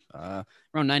 years old.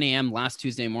 Around 9 a.m. last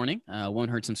Tuesday morning, one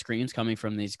heard some screams coming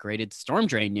from this graded storm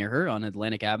drain near her on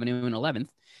Atlantic Avenue and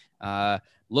 11th.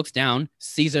 Looks down,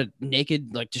 sees a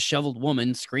naked, like disheveled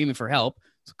woman screaming for help.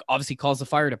 So obviously calls the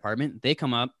fire department. They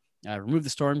come up, remove the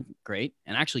storm grate,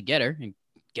 and actually get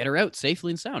her out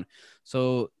safely and sound.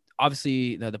 So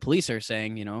obviously the police are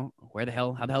saying, you know, how the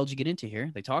hell did you get into here?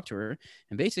 They talked to her,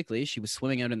 and basically she was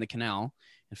swimming out in the canal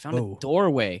and found a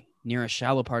doorway near a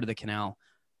shallow part of the canal.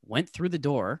 Went through the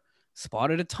door,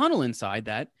 spotted a tunnel inside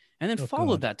that, and then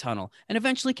followed that tunnel, and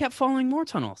eventually kept following more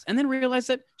tunnels, and then realized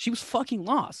that she was fucking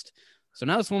lost. So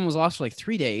now this woman was lost for like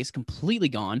 3 days, completely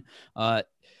gone.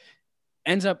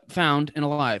 Ends up found and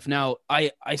alive. Now,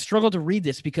 I struggle to read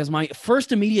this because my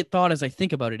first immediate thought as I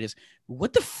think about it is,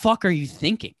 what the fuck are you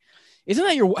thinking? Isn't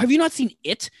that have you not seen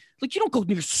it? Like, you don't go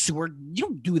near sewer. You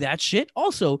don't do that shit.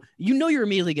 Also, you know you're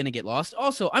immediately going to get lost.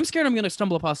 Also, I'm scared I'm going to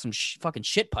stumble upon some fucking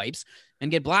shit pipes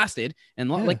and get blasted. And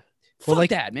fuck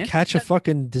that, man. Catch a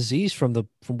fucking disease from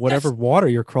whatever water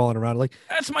you're crawling around. Like,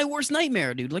 that's my worst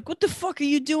nightmare, dude. Like, what the fuck are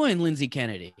you doing, Lindsay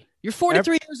Kennedy? You're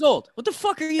 43 years old. What the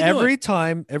fuck are you doing? Every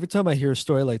time I hear a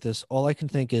story like this, all I can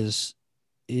think is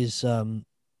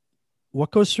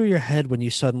what goes through your head when you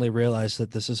suddenly realize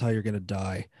that this is how you're going to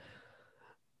die.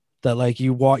 That like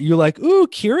you're like, ooh,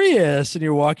 curious. And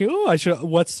you're walking,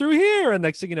 what's through here? And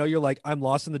next thing you know, you're like, I'm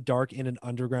lost in the dark in an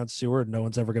underground sewer and no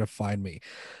one's ever going to find me.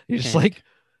 You're just like,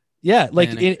 yeah, like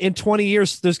in 20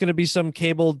 years, there's going to be some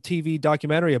cable TV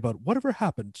documentary about whatever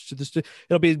happened to this.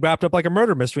 It'll be wrapped up like a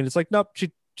murder mystery. And it's like, nope,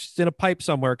 she's in a pipe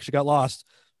somewhere because she got lost.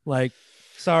 Like,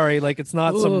 sorry, like it's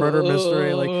not some murder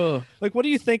mystery. Like, what are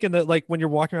you thinking that like when you're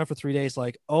walking around for 3 days,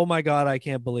 like, oh my God, I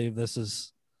can't believe this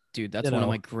is. Dude, that's one of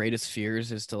my greatest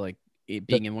fears is to like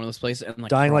being in one of those places and like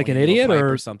dying like an idiot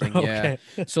or something. Okay.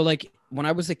 Yeah. So like when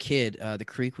I was a kid, the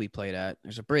creek we played at,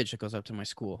 there's a bridge that goes up to my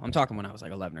school. I'm talking when I was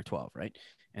like 11 or 12, right?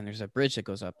 And there's a bridge that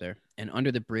goes up there, and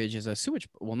under the bridge is a sewage.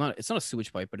 Well, it's not a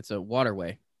sewage pipe, but it's a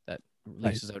waterway that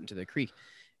releases out into the creek.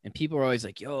 And people are always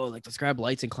like, "Yo, like let's grab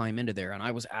lights and climb into there." And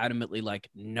I was adamantly like,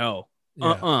 "No,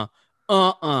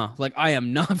 like I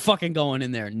am not fucking going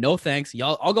in there. No thanks,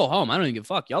 y'all. I'll go home. I don't even give a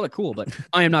fuck. Y'all are cool, but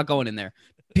I am not going in there.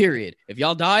 Period. If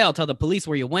y'all die, I'll tell the police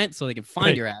where you went so they can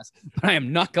find your ass. But I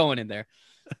am not going in there.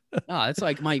 It's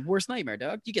like my worst nightmare,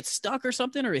 dog. You get stuck or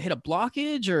something, or hit a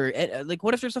blockage, or like,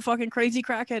 what if there's a fucking crazy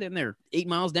crackhead in there 8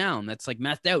 miles down that's like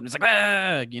methed out, and it's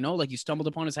like, like you stumbled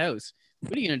upon his house.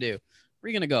 What are you gonna do? Where are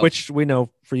you gonna go? Which we know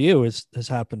for you has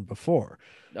happened before.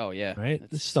 Oh yeah, right.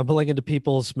 Stumbling into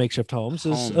people's makeshift homes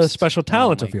is a special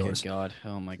talent of yours. God,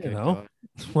 oh my god. God.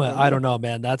 Well, I don't know,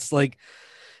 man. That's like,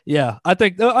 yeah. I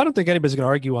don't think anybody's gonna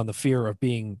argue on the fear of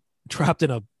being trapped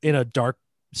in a dark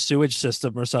sewage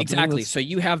system or something. Exactly. So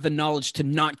you have the knowledge to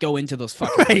not go into those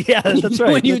fucking right, yeah, that's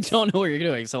right. when you don't know what you're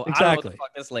doing. So exactly. I don't know what the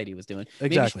fuck this lady was doing. Exactly.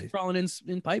 Maybe she was crawling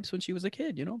in pipes when she was a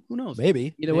kid, Who knows?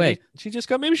 Maybe. Either way. She just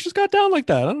got down like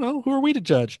that. I don't know. Who are we to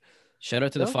judge? Shout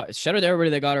out to shout out to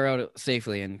everybody that got her out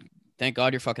safely, and thank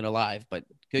God you're fucking alive. But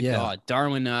good God,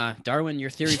 Darwin, your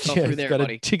theory fell through there,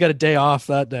 buddy. She got a day off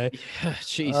that day.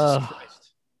 Jesus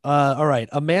Christ. All right.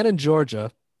 A man in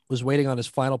Georgia was waiting on his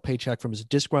final paycheck from his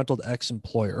disgruntled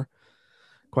ex-employer.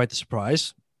 Quite the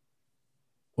surprise.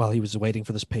 While he was waiting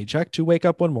for this paycheck, to wake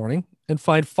up one morning and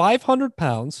find 500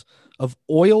 pounds of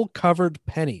oil-covered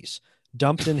pennies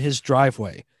dumped in his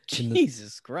driveway.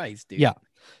 Jesus Christ, dude. Yeah.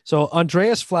 So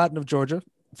Andreas Flatten of Georgia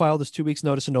filed his 2 weeks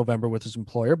notice in November with his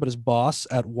employer, but his boss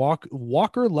at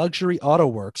Walker Luxury Auto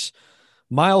Works,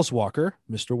 Miles Walker,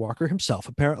 Mr. Walker himself,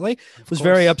 apparently, was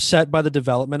very upset by the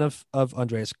development of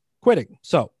Andreas quitting.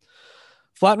 So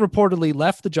Flatten reportedly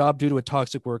left the job due to a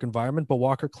toxic work environment, but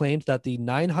Walker claimed that the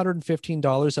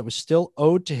 $915 that was still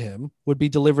owed to him would be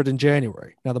delivered in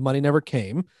January. Now, the money never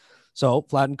came. So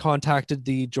Flatten contacted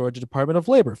the Georgia Department of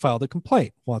Labor, filed a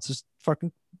complaint, wants his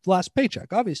fucking last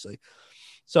paycheck, obviously.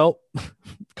 So a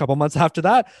couple months after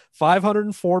that,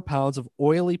 504 pounds of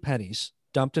oily pennies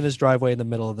dumped in his driveway in the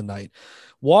middle of the night.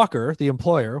 Walker, the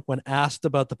employer, when asked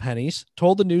about the pennies,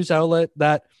 told the news outlet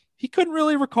that he couldn't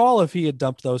really recall if he had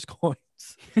dumped those coins.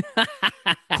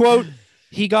 Quote,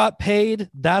 he got paid.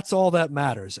 That's all that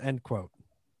matters. End quote.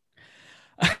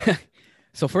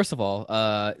 So first of all,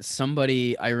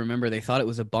 somebody, I remember they thought it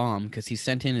was a bomb because he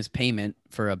sent in his payment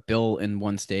for a bill in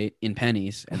one state in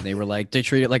pennies, and they were like, they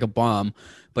treat it like a bomb.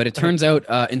 But it turns out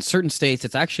in certain states,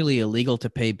 it's actually illegal to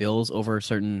pay bills over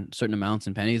certain amounts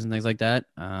in pennies and things like that.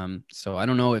 So I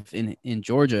don't know if in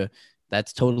Georgia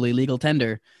that's totally legal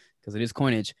tender, because it is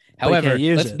coinage. However,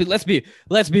 let's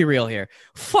be real here.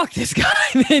 Fuck this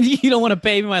guy, man. You don't want to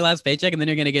pay me my last paycheck, and then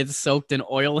you're gonna get soaked in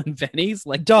oil and pennies,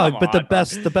 like Doug. But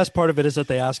the best part of it is that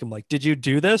they ask him, like, "Did you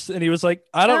do this?" And he was like,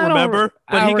 "I don't remember,"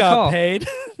 but he got paid.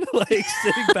 Like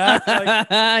sitting back, like,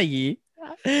 yeah.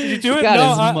 Did you do it?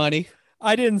 Got his money.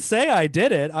 I didn't say I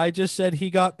did it. I just said he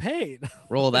got paid.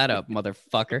 Roll that up,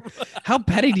 motherfucker. How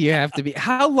petty do you have to be?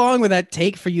 How long would that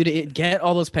take for you to get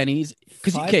all those pennies?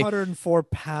 504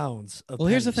 pounds of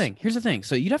pennies. Here's the thing.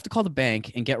 So you'd have to call the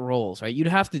bank and get rolls, right? You'd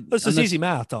have to. This is easy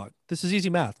math, dog. This is easy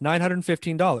math.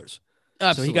 $915.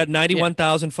 So he got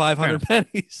 91,500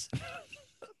 pennies.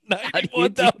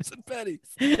 91,000 pennies.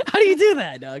 How do you do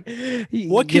that, dog?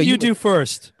 What can you do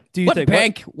first? Do you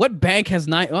think what bank has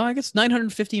I guess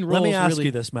 915 rolls. Let me ask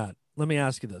you this, Matt. Let me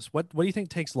ask you this. What do you think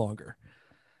takes longer?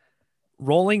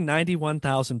 Rolling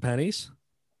 91,000 pennies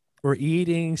or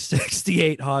eating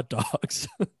 68 hot dogs?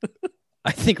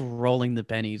 I think rolling the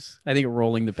pennies.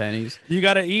 You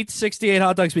got to eat 68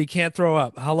 hot dogs, but you can't throw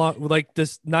up. How long? Like,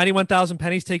 does 91,000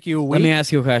 pennies take you a week? Let me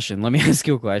ask you a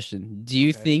question. Do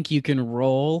you think you can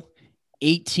roll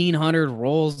 1,800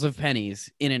 rolls of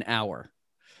pennies in an hour?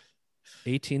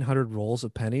 1,800 rolls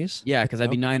of pennies? Yeah, because that'd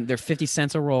be they're 50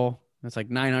 cents a roll. That's like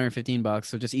 $915.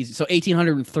 So just easy. So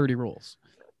 1,830 rolls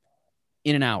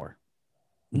in an hour.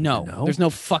 No, there's no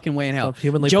fucking way in hell.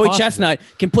 Joey Chestnut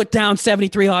can put down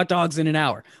 73 hot dogs in an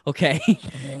hour. Okay.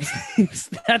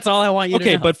 That's all I want you to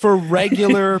know. Okay, but for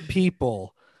regular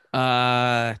people, if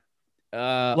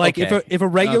a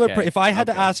regular, if I had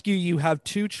to ask you, you have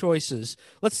two choices.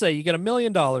 Let's say you get $1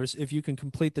 million if you can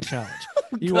complete the challenge.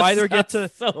 You either get to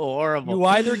so horrible. You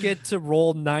either get to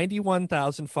roll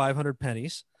 91,500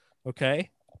 pennies, okay,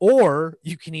 or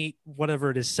you can eat whatever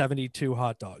it is, 72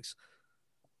 hot dogs.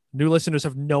 New listeners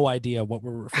have no idea what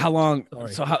we're referring. How long?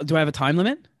 Sorry. So do I have a time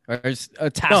limit or is a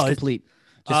task complete?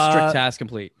 Just strict task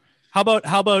complete. How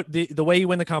about the way you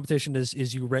win the competition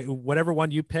is you whatever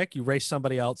one you pick, you race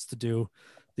somebody else to do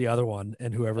the other one,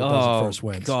 and whoever does it first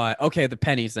wins. God, okay, the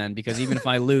pennies then, because even if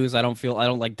I lose, I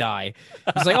don't like die.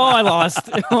 It's like, oh, I lost.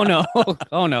 Oh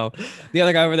no, the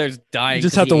other guy over there is dying. You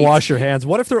just have to wash your hands.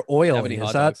 What if they're oily?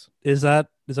 Is that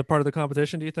part of the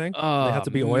competition? Do you think they have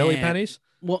to be oily pennies?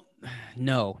 Well,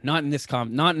 no, not in this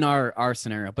not in our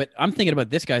scenario. But I'm thinking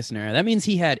about this guy's scenario. That means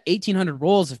he had 1,800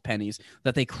 rolls of pennies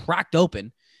that they cracked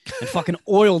open and fucking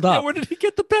oiled up. Yeah, where did he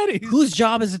get the pennies? Whose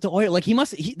job is it to oil? Like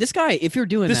this guy, if you're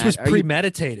doing this was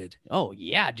premeditated. Oh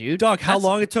yeah, dude. Dog, how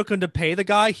long it took him to pay the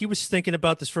guy? He was thinking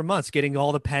about this for months, getting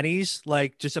all the pennies,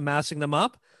 like just amassing them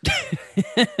up.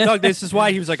 Dog, this is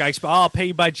why he was like, I'll pay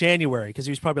you by January, because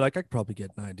he was probably like, I could probably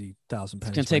get 90,000 pennies.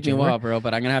 It's gonna take me a while, bro,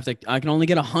 but I'm gonna have to. I can only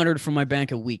get 100 from my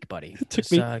bank a week, buddy. It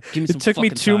took me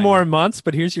 2 more months,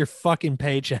 but here's your fucking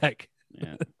paycheck.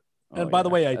 Yeah. And by the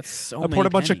way, I poured a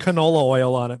bunch of canola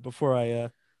oil on it before I.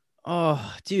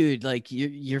 Oh, dude, like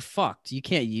you're fucked. You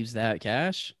can't use that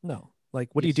cash. No. Like,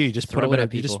 what do? You just put it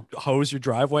in you just hose your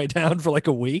driveway down for like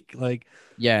a week? Like,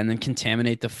 yeah, and then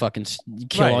contaminate the fucking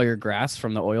kill all your grass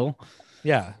from the oil.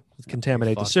 Yeah,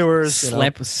 contaminate the sewers.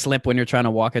 Slip when you're trying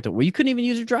to walk it. Well, you couldn't even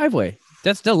use your driveway.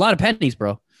 That's still a lot of pennies,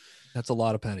 bro. That's a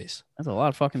lot of pennies. That's a lot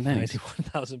of fucking pennies.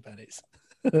 91,000 pennies.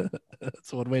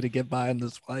 That's one way to get by in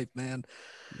this life, man.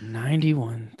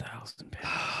 91,000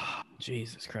 pennies.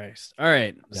 Jesus Christ. All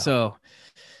right, so.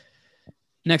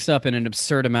 Next up, in an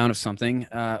absurd amount of something,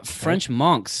 French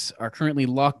monks are currently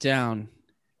locked down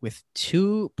with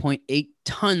 2.8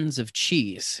 tons of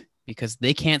cheese because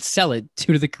they can't sell it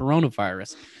due to the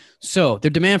coronavirus. So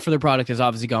their demand for their product has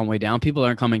obviously gone way down. People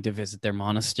aren't coming to visit their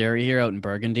monastery here out in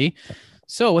Burgundy.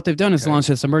 So what they've done is launched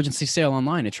this emergency sale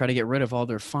online to try to get rid of all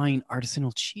their fine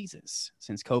artisanal cheeses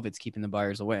since COVID's keeping the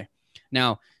buyers away.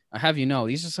 Now, I have you know,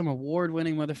 these are some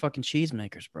award-winning motherfucking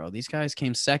cheesemakers, bro. These guys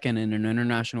came second in an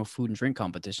international food and drink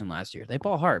competition last year. They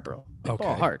ball hard, bro. They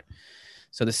ball hard.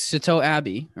 So the Citeaux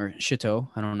Abbey, or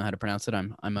Chateau, I don't know how to pronounce it.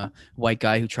 I'm a white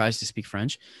guy who tries to speak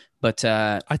French, but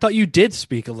I thought you did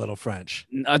speak a little French.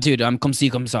 Dude, I'm comme ci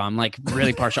comme ça. I'm like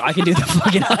really partial. I can do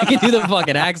the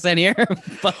fucking accent here.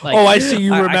 But like, oh, I see.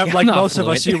 You remember, like most of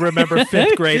us, you remember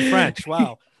 5th grade French.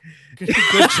 Wow, good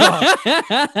job.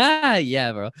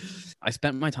 Yeah, bro. I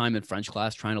spent my time in French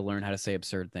class trying to learn how to say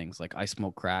absurd things. Like I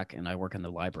smoke crack and I work in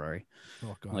the library.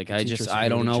 Oh, God. Like I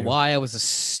don't know why I was a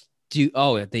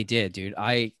Oh, they did, dude.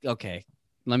 Okay.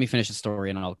 Let me finish the story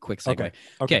and I'll quick segue.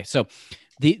 Okay. So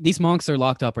these monks are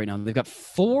locked up right now. They've got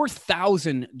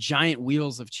 4,000 giant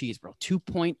wheels of cheese, bro.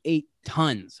 2.8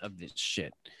 tons of this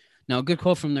shit. Now, a good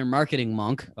quote from their marketing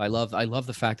monk. I love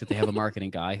the fact that they have a marketing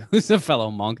guy who's a fellow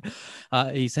monk.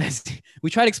 He says, "We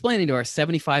tried explaining to our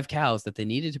 75 cows that they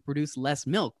needed to produce less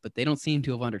milk, but they don't seem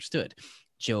to have understood,"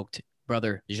 joked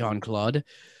brother Jean-Claude.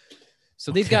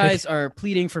 So these guys are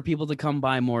pleading for people to come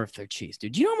buy more of their cheese.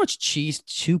 Dude, do you know how much cheese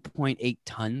 2.8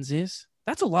 tons is?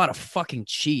 That's a lot of fucking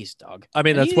cheese, dog. I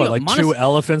mean, that's what, like 2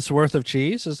 elephants worth of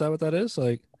cheese? Is that what that is?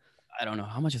 Like, I don't know.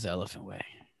 How much does an elephant weigh?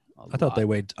 I thought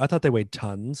they weighed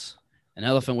tons. An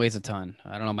elephant weighs a ton.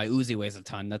 I don't know. My Uzi weighs a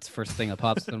ton. That's the first thing that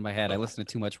pops into my head. I listen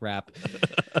to too much rap.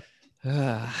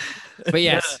 But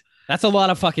yes, that's a lot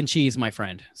of fucking cheese, my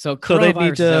friend. So they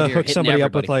need to hook somebody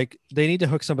up with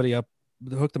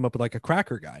hook them up with like a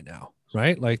cracker guy now,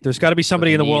 right? Like there's got to be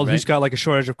somebody in the world who's got like a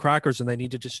shortage of crackers and they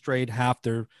need to just trade half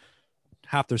their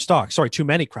stock. Sorry, too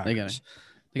many crackers.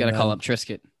 They got to call up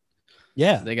Triscuit.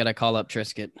 Yeah. They got to call up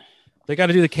Triscuit. They got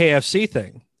to do the KFC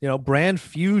thing, brand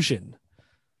fusion.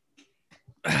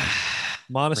 A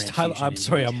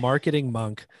marketing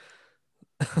monk.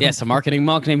 Yes, a marketing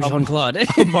monk named Jean-Claude.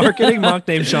 A marketing monk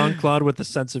named Jean-Claude with a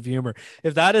sense of humor.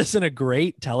 If that isn't a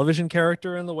great television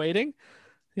character in The Waiting.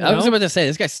 I was about to say,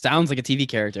 this guy sounds like a TV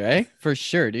character, eh? For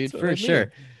sure, dude. For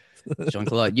sure.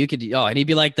 Jean-Claude, you could, and he'd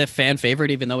be like the fan favorite,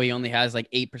 even though he only has like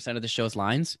 8% of the show's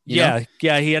lines. Yeah.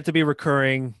 He had to be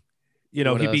recurring. He'd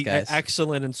be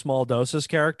excellent in small doses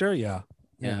character. Yeah.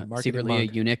 Secretly a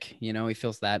eunuch. He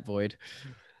fills that void.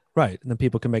 Right. And then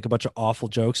people can make a bunch of awful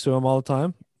jokes to him all the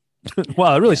time.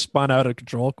 Wow, it really spun out of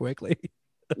control quickly.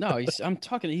 No, he's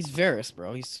Varys,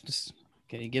 bro. He's just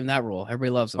okay. Give him that role. Everybody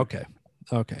loves him. Okay.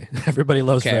 Everybody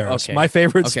loves Varys. Okay. My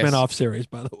favorite spin-off series,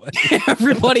 by the way.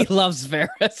 Everybody loves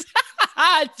Varys.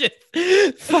 Just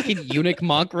fucking eunuch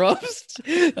monk roast,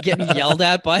 getting yelled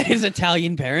at by his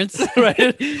Italian parents.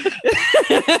 Right.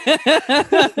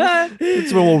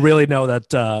 It's when we'll really know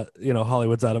that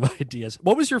Hollywood's out of ideas.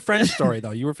 What was your French story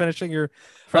though? You were finishing your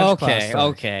French class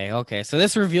story. Okay. So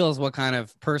this reveals what kind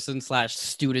of person /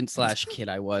 student / kid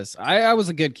I was. I was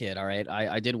a good kid. All right.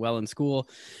 I did well in school.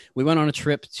 We went on a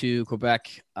trip to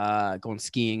Quebec, going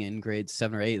skiing in grades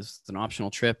 7 or 8. It was an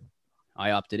optional trip.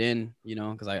 I opted in,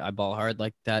 because I ball hard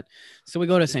like that. So we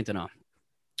go to Saint-Denis.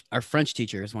 Our French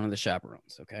teacher is one of the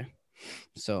chaperones, okay?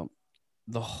 So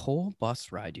the whole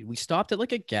bus ride, dude, we stopped at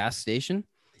like a gas station,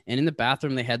 and in the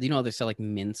bathroom they had, they sell like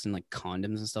mints and like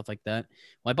condoms and stuff like that.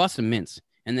 Well, I bought some mints,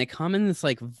 and they come in this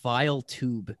like vial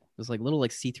tube. This like little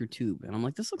like see-through tube, and I'm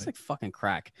like, this looks like fucking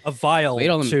crack. A vial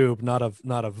tube, not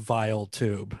a vial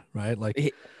tube, right?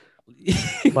 Like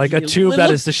like a tube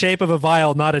that is the shape of a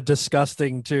vial, not a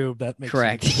disgusting tube that makes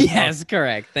correct. Yes,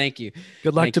 correct. Thank you.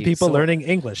 Good luck to people learning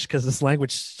English, because this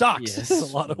language sucks. Yes,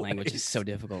 a lot of language is so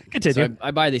difficult. Continue. So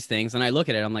I buy these things and I look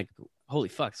at it. I'm like, holy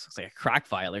fuck, this looks like a crack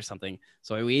vial or something.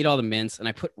 So I eat all the mints and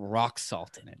I put rock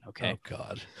salt in it. Okay. Oh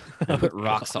God. I put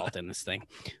rock salt in this thing.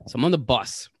 So I'm on the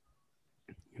bus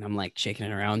and I'm like shaking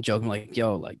it around, joking like,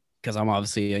 yo, like, because I'm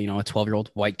obviously, a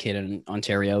 12-year-old white kid in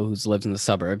Ontario who lives in the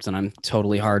suburbs, and I'm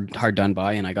totally hard done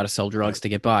by, and I got to sell drugs to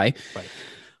get by. Right.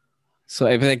 So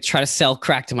I like try to sell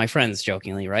crack to my friends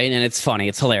jokingly, right? And it's funny,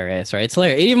 it's hilarious, right? It's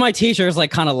hilarious. Even my teacher is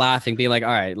like kind of laughing, being like, "All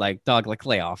right, like dog, like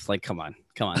lay off, like come on,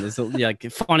 this is like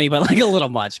funny, but like a little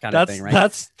much kind of thing, right?"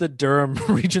 That's the Durham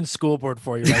Region School Board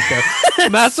for you, right there.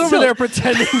 Matt's over there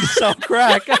pretending to sell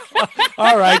crack.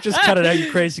 All right, just cut it out, you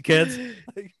crazy kids.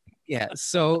 Yeah,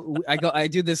 so I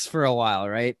do this for a while,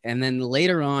 right? And then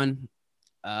later on,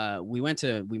 we went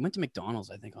to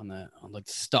McDonald's, I think, on the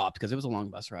stop, because it was a long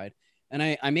bus ride. And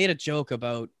I made a joke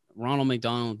about Ronald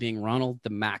McDonald being Ronald the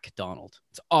Mac Donald.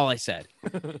 That's all I said.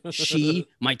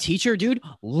 My teacher, dude,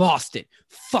 lost it.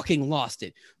 Fucking lost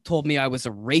it. Told me I was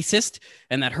a racist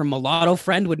and that her mulatto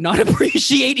friend would not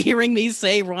appreciate hearing me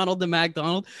say Ronald the Mac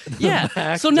Donald.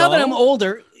 Yeah. So now that I'm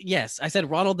older, Yes, I said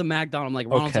Ronald the McDonald. I'm like,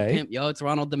 Ronald's a pimp. Yo, it's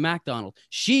Ronald the McDonald.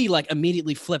 She like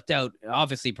immediately flipped out.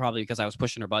 Obviously, probably because I was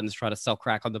pushing her buttons, trying to sell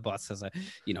crack on the bus as a,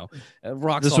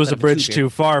 rock. This was a bridge too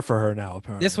far for her now,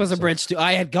 apparently. This was a bridge too.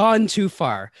 I had gone too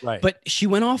far. Right. But she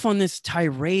went off on this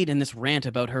tirade and this rant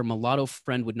about her mulatto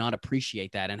friend would not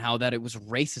appreciate that and how that it was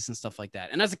racist and stuff like that.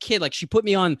 And as a kid, like she put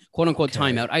me on quote unquote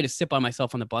timeout. I had to sit by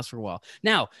myself on the bus for a while.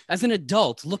 Now, as an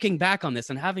adult, looking back on this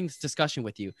and having this discussion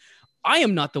with you, I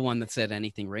am not the one that said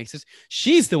anything racist.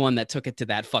 She's the one that took it to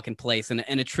that fucking place and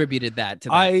attributed that to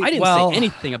that. I didn't say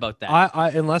anything about that.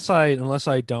 Unless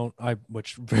I don't,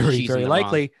 which very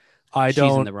likely, I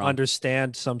don't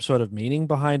understand some sort of meaning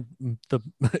behind the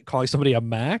calling somebody a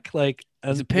Mac. Like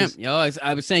as a pimp.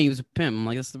 I was saying he was a pimp. I'm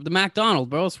like, it's the McDonald,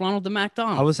 bro. It's Ronald the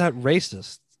McDonald. How was that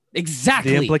racist?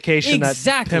 Exactly. The implication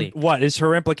that what is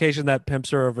her implication that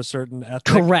pimps are of a certain ethnic?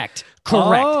 Correct.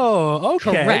 Oh,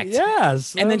 okay. Correct.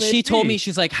 Yes. And then she told me,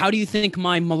 she's like, how do you think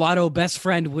my mulatto best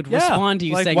friend would respond to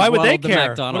you saying, why would they care?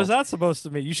 McDonald? What is that supposed to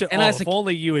mean? You should, if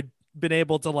only you had been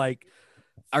able to like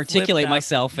articulate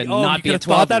myself and not be a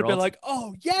 12-year-old. That'd be like,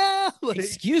 oh yeah. Like,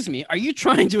 excuse me, are you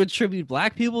trying to attribute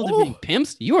black people to being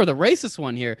pimps? You are the racist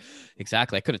one here.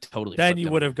 Exactly. I could have totally. Then you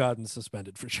would have gotten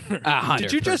suspended for sure. 100%.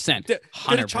 Did you just did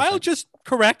a child just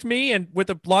correct me and with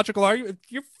a logical argument?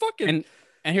 You're fucking.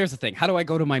 And here's the thing. How do I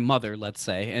go to my mother, let's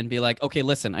say, and be like, okay,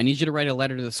 listen, I need you to write a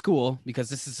letter to the school because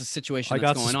this is a situation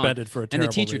that's going on. I got suspended for a terrible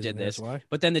reason. And the teacher did this.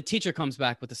 But then the teacher comes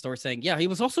back with the story saying, yeah, he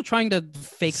was also trying to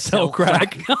fake sell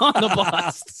crack on the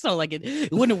bus. So like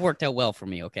it wouldn't have worked out well for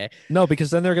me, okay? No,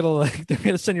 because then they're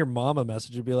gonna send your mom a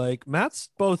message and be like, Matt's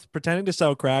both pretending to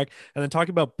sell crack and then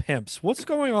talking about pimps. What's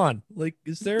going on? Like,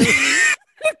 is there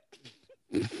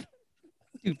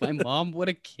Dude, my mom would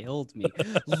have killed me.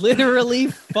 Literally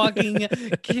fucking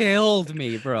killed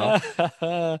me, bro.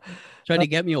 Trying to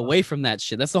get me away from that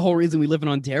shit. That's the whole reason we live in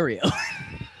Ontario.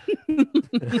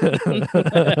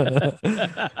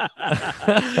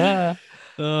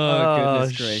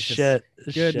 Goodness gracious.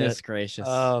 Goodness gracious.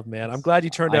 Oh, man. I'm glad you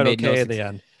turned out okay in the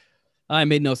end. I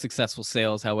made no successful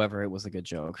sales. However, it was a good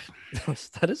joke.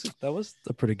 That was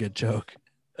a pretty good joke.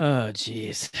 Oh,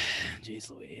 jeez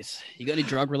Louise. You got any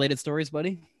drug related stories,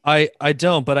 buddy? I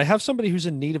don't, but I have somebody who's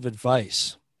in need of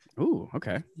advice. Ooh,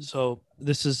 okay. So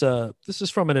this is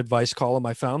from an advice column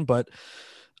I found, but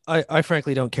I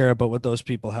frankly don't care about what those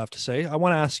people have to say. I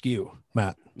want to ask you,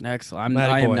 Matt. Excellent.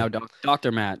 I am now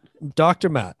Dr. Matt. Dr.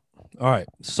 Matt. All right.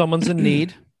 Someone's in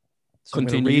need. So I'm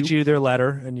going to read you their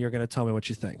letter and you're going to tell me what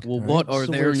you think. Well, what are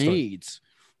their needs?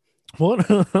 What?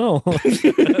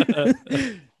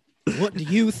 What do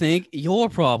you think your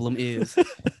problem is?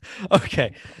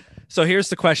 Okay. So here's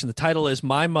the question. The title is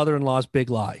My Mother-in-Law's Big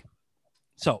Lie.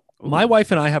 So my wife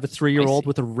and I have a 3-year-old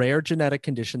with a rare genetic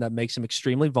condition that makes him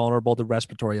extremely vulnerable to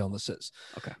respiratory illnesses.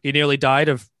 Okay. He nearly died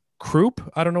of croup.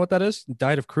 I don't know what that is. He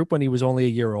died of croup when he was only a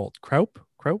year old. Croup?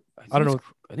 I don't know.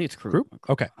 I think it's croup.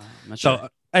 Okay. I'm not sure. So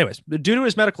anyways, due to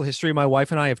his medical history, my wife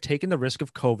and I have taken the risk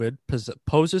of COVID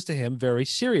poses to him very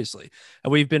seriously.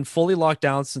 And we've been fully locked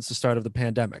down since the start of the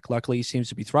pandemic. Luckily, he seems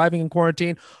to be thriving in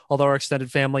quarantine. Although our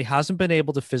extended family hasn't been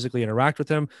able to physically interact with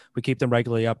him, we keep them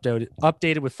regularly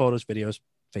updated with photos, videos,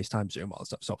 FaceTime, Zoom, all that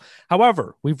stuff. So,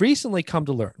 however, we've recently come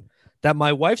to learn that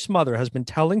my wife's mother has been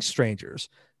telling strangers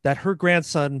that her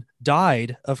grandson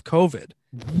died of COVID.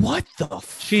 What the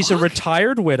fuck? She's a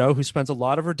retired widow who spends a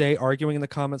lot of her day arguing in the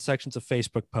comment sections of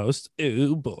Facebook posts.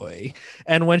 Ooh, boy.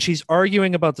 And when she's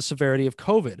arguing about the severity of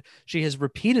COVID, she has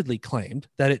repeatedly claimed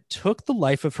that it took the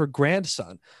life of her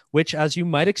grandson, which, as you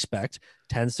might expect,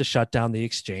 tends to shut down the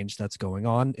exchange that's going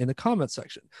on in the comment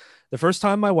section. The first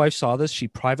time my wife saw this, she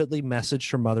privately messaged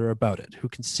her mother about it, who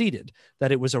conceded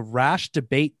that it was a rash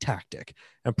debate tactic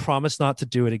and promised not to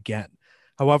do it again.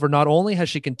 However, not only has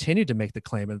she continued to make the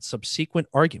claim in subsequent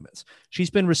arguments,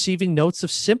 she's been receiving notes of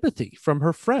sympathy from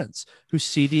her friends who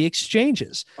see the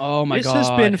exchanges. Oh my God. This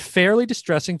has been fairly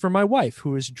distressing for my wife,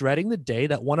 who is dreading the day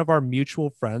that one of our mutual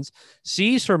friends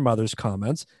sees her mother's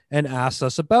comments and asks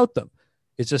us about them.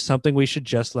 Is this something we should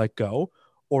just let go?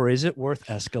 Or is it worth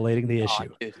escalating the issue?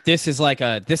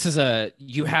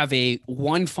 You have a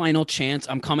one final chance.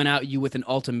 I'm coming at you with an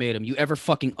ultimatum. You ever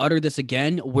fucking utter this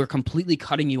again, we're completely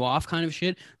cutting you off kind of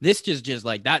shit. This just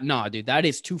like that. Nah, dude, that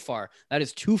is too far. That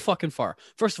is too fucking far.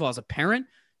 First of all, as a parent,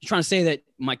 you're trying to say that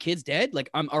my kid's dead. Like,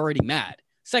 I'm already mad.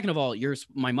 Second of all, you're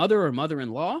my mother or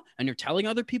mother-in-law and you're telling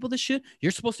other people this shit.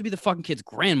 You're supposed to be the fucking kid's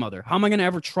grandmother. How am I going to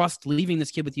ever trust leaving this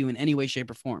kid with you in any way, shape,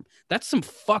 or form? That's some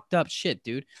fucked up shit,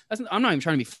 dude. I'm not even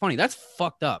trying to be funny. That's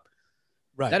fucked up.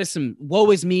 Right. That is some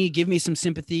woe is me. Give me some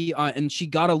sympathy. And she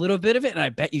got a little bit of it. And I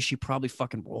bet you she probably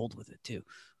fucking rolled with it too.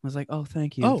 was like, oh,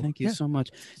 thank you. Oh, Thank you yeah. so much.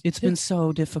 It's Yeah. been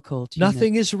so difficult. you know,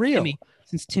 Nothing is real.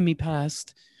 since Timmy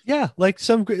passed. Yeah, like this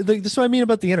is what I mean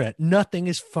about the internet. Nothing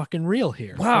is fucking real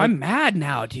here. Wow, Like, I'm mad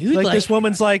now, dude. like this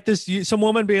woman's like some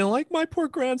woman being like, my poor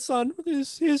grandson,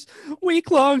 his week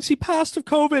longs, he passed of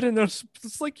COVID, and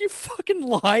it's like, you fucking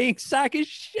lying sack of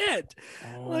shit.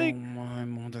 Oh Like, my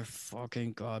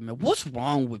motherfucking god, man! What's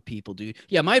wrong with people, dude?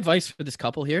 Yeah, my advice for this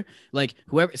couple here, like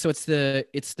whoever. So it's the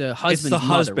husband's it's the mother,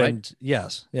 husband. right?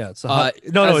 Yes, yeah. It's the as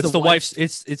it's the the wife's-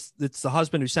 wife's. It's the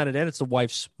husband who sent it in. It's the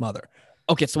wife's mother.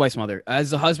 Okay, it's the wife's mother.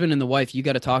 As the husband and the wife, you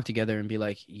got to talk together and be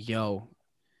like, yo,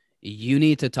 you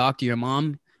need to talk to your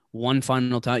mom one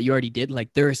final time. You already did.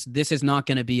 Like, this is not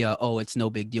going to be oh, it's no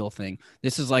big deal thing.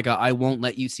 This is like I won't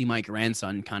let you see my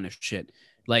grandson kind of shit.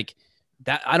 Like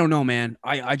that. I don't know, man.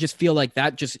 I just feel like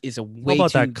that just is a way How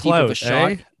about too that deep of clout, a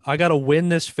shot. eh? I gotta win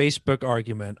this Facebook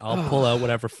argument. I'll pull out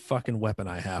whatever fucking weapon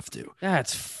I have to.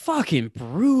 That's fucking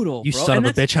brutal, You bro. son And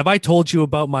of a bitch. Have I told you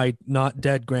about my not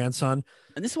dead grandson?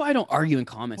 And this is why I don't argue in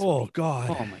comments. with Oh people.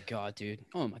 God. Oh my god, dude.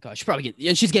 Oh my god. She's probably getting,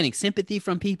 and she's getting sympathy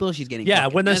from people. She's getting Yeah,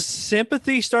 fucking when the mess-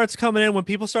 sympathy starts coming in, when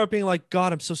people start being like,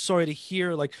 God, I'm so sorry to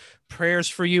hear, like, prayers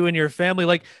for you and your family,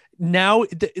 like, now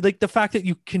like the fact that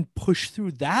you can push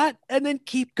through that and then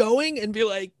keep going and be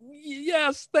like,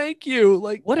 yes, thank you.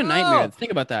 Like, What a nightmare. oh.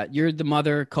 Think about that. You're the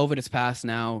mother. COVID has passed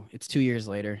now. It's 2 years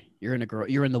later. You're in the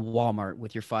Walmart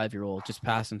with your 5-year-old just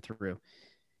passing through.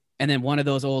 And then one of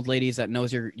those old ladies that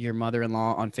knows your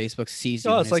mother-in-law on Facebook sees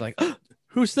you. Oh, and it's like,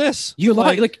 who's this? you're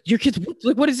like your kids,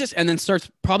 like, what is this? And then starts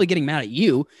probably getting mad at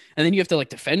you. And then you have to like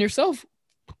defend yourself.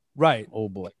 Right. Oh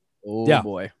boy. Oh Yeah.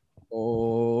 boy.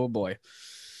 Oh boy.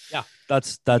 Yeah,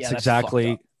 that's that's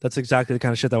exactly fucked up. that's exactly the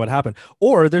kind of shit that would happen.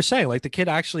 Or they're saying like the kid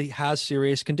actually has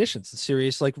serious conditions,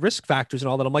 serious like risk factors and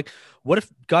all that. I'm like, what if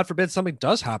God forbid something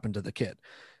does happen to the kid,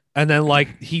 and then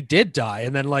like he did die,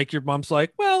 and then like your mom's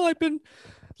like, well, I've been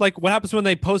like, what happens when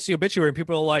they post the obituary and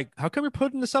people are like, how come you're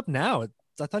putting this up now?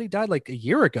 I thought he died like a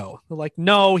year ago. They're like,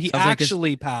 no, he Sounds like this-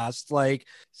 actually passed. Like,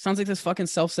 Sounds like this fucking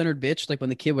self-centered bitch. Like when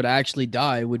the kid would actually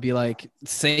die, would be like,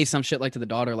 say some shit like to the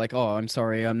daughter, like, "Oh, I'm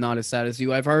sorry, I'm not as sad as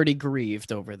you. I've already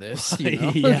grieved over this." You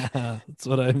know? yeah, that's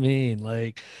what I mean.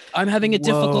 Like, I'm having a Whoa.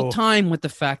 difficult time with the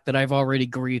fact that I've already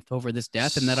grieved over this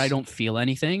death and that I don't feel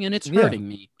anything, and it's Yeah. hurting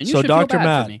me. And you So should feel Dr. bad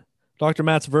Matt, for me. Dr.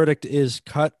 Matt's verdict is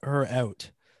cut her out.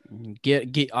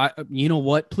 You know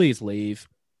what? Please leave.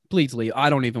 Please leave. I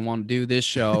don't even want to do this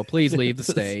show. Please leave the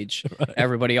stage. Right.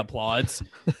 Everybody applauds.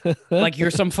 Like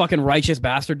you're some fucking righteous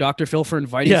bastard, Dr. Phil, for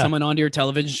inviting Yeah. someone onto your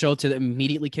television show to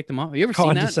immediately kick them off. Have you ever seen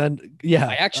that? Condescend. Yeah,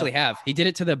 I actually have. He did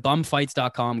it to the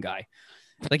bumfights.com guy.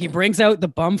 Like he brings out the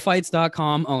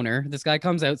bumfights.com owner. This guy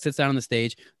comes out, sits down on the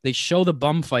stage. They show the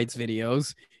bum fights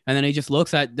videos. And then he just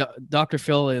looks at Dr.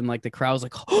 Phil and like the crowd's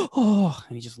like, oh,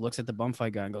 and he just looks at the bum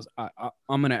fight guy and goes,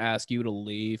 I'm going to ask you to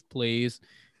leave, please.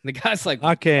 And the guy's like,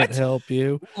 I can't "What?" help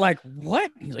you. Like,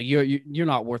 what? He's like, you're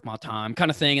not worth my time,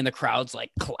 kind of thing. And the crowd's like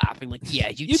clapping, like, yeah,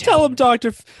 You tell him,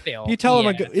 Doctor. Phil. You tell him,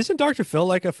 Yeah, like, isn't Doctor Phil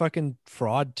like a fucking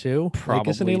fraud too? Like,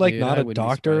 isn't he Probably, like dude. not I a wouldn't be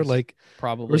doctor? surprised. Like,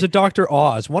 probably. or is it Doctor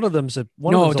Oz? One of them's a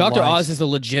one. No, of them's a Dr. lying- Oz is a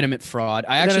legitimate fraud.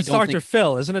 I And then actually it's don't Doctor think.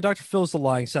 Phil, isn't it? Doctor Phil's the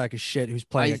lying sack of shit who's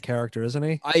playing I- a character, isn't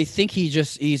he? I think he's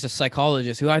a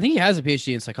psychologist who I think he has a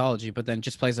PhD in psychology, but then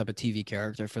just plays up a TV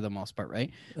character for the most part, right?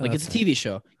 Like it's a TV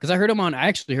show. Because I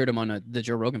actually heard him on the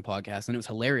Joe Rogan podcast, and it was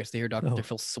hilarious to hear Dr. Oh.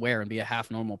 Phil swear and be a half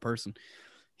normal person.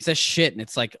 He says shit, and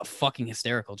it's like fucking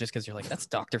hysterical, just because you're like, that's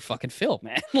Dr. fucking Phil,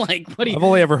 man. Like, what do you? I've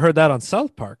only ever heard that on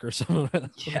South Park or something.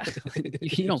 Yeah,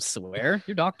 you don't swear.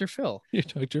 You're Dr. Phil. You're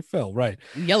Doctor Phil, right?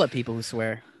 You yell at people who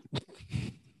swear.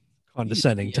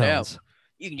 Condescending Yeah. tones.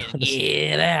 You can just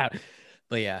get out.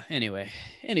 But yeah,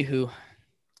 anywho,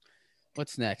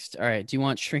 what's next? All right. Do you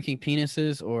want shrinking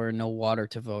penises or no water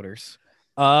to voters?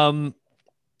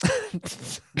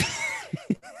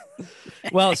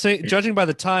 Well, judging by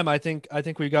the time, I think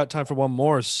we got time for one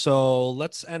more. So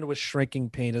let's end with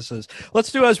shrinking penises.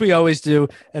 Let's do as we always do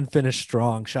and finish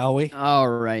strong, shall we? All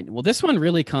right. Well, this one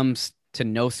really comes to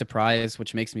no surprise,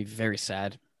 which makes me very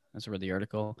sad. That's where the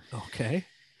article. Okay.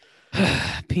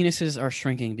 Penises are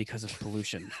shrinking because of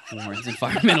pollution, warns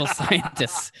environmental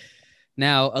scientists.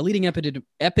 Now, a leading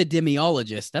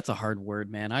epidemiologist, that's a hard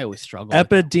word, man. I always struggle. with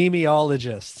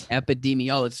Epidemiologist.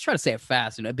 Epidemiologist. Try to say it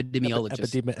fast. An epidemiologist.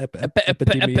 Epidemiologist.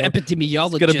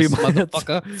 Epidemiologist, It's gonna be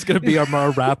motherfucker. It's gonna be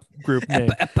our rap group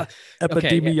name. Okay, yeah.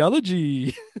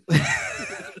 Epidemiology.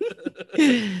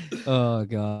 Oh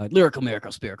God, lyrical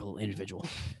miracle, spherical individual,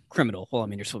 criminal. Well,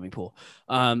 I'm in your swimming pool.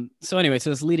 So anyway, so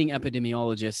this leading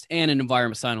epidemiologist and an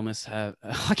environmentalist have.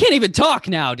 I can't even talk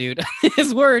now, dude.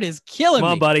 His word is killing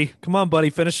me. Come on, buddy.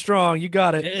 Finish strong. You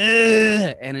got it.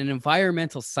 And an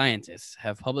environmental scientist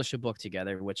have published a book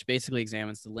together, which basically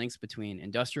examines the links between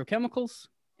industrial chemicals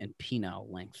and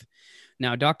penile length.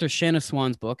 Now, Dr. Shanna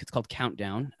Swan's book, it's called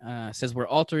Countdown, says we're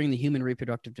altering the human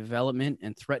reproductive development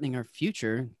and threatening our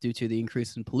future due to the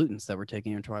increase in pollutants that we're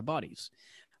taking into our bodies.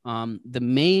 The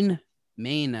main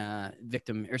villain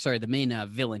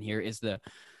here is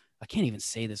I can't even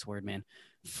say this word, man,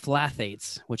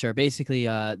 phthalates, which are basically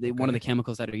one of the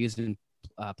chemicals that are used in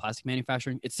plastic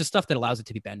manufacturing. It's the stuff that allows it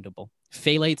to be bendable.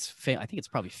 Phthalates, I think it's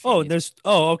probably phthalates.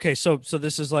 Okay. So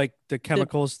this is like the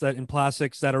chemicals that in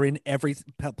plastics that are in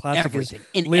plastic is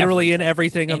literally in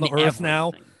everything on the earth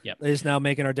now. Yep. Is now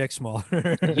making our dick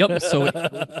smaller. Yep. So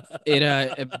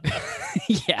yeah,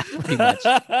 pretty much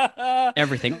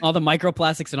everything, all the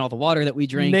microplastics and all the water that we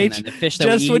drink, and then the fish that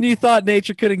we eat. Just when you thought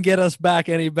nature couldn't get us back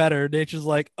any better, nature's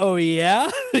like, oh yeah,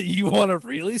 you want to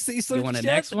really see some? You want a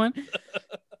next one?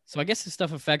 So I guess this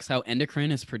stuff affects how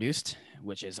endocrine is produced,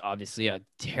 which is obviously a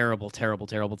terrible, terrible,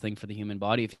 terrible thing for the human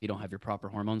body if you don't have your proper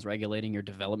hormones regulating your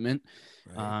development.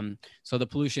 Right. So the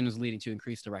pollution is leading to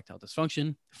increased erectile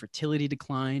dysfunction, fertility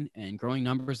decline, and growing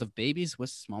numbers of babies with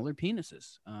smaller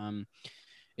penises.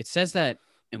 It says that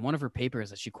in one of her papers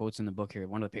that she quotes in the book here,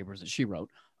 one of the papers that she wrote,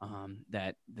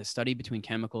 that the study between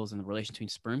chemicals and the relation between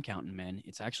sperm count in men,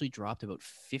 it's actually dropped about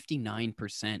 59%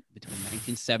 between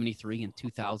 1973 and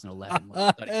 2011. When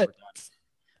the studies were done,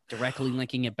 directly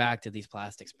linking it back to these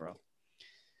plastics, bro.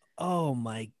 Oh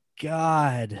my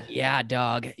God. Yeah,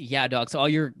 dog. So all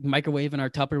your microwaving our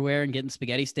Tupperware and getting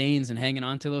spaghetti stains and hanging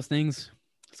on to those things,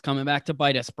 it's coming back to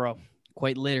bite us, bro.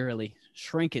 Quite literally.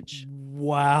 Shrinkage.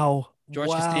 Wow. George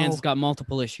Costanza's got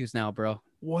multiple issues now, bro.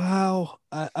 Wow.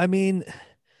 I mean,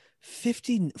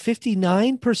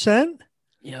 59%?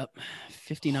 Yep.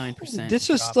 59%.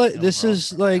 This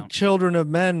is like Children of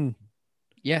Men.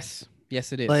 Yes,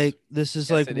 it is. Like this is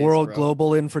like world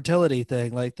global infertility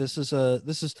thing. Like this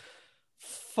is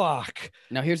fuck.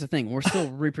 Now here's the thing. We're still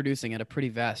reproducing at a pretty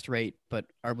vast rate, but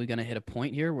are we going to hit a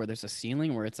point here where there's a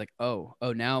ceiling where it's like, oh,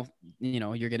 now,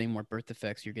 you're getting more birth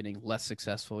defects, you're getting less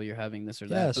successful, you're having this or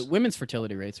that. Yes. But women's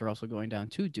fertility rates are also going down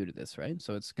too due to this, right?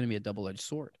 So it's going to be a double-edged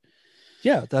sword.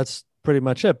 Yeah, that's pretty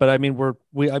much it. But I mean, we're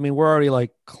already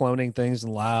like cloning things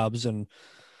in labs, and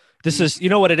this is,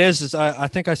 what it is I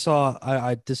think I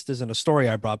saw, this isn't a story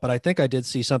I brought, but I think I did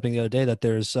see something the other day that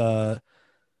there's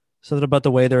something about the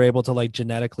way they're able to like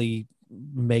genetically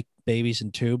make babies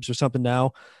in tubes or something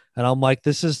now. And I'm like,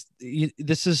 this is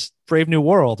Brave New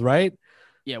World, right?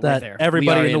 Yeah, that we're there.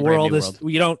 Everybody in the world is,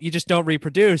 you just don't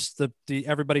reproduce.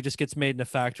 Everybody just gets made in a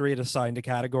factory and assigned a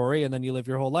category, and then you live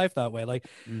your whole life that way. Like,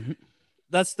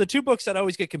 that's the two books that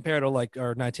always get compared to, like,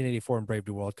 are 1984 and Brave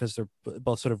New World, because they're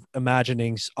both sort of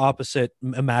opposite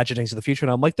imaginings of the future.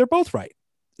 And I'm like, they're both right.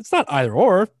 It's not either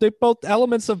or.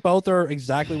 Elements of both are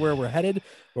exactly where we're headed,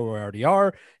 where we already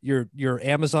are. Your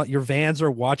Amazon, your vans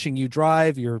are watching you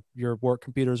drive. Your work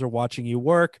computers are watching you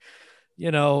work.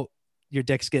 Your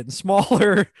dick's getting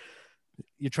smaller.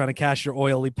 You're trying to cash your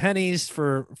oily pennies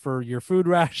for your food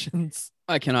rations.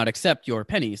 I cannot accept your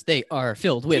pennies. They are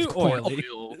filled with corn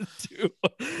oil.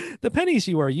 The pennies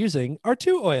you are using are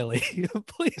too oily.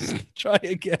 Please try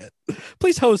again.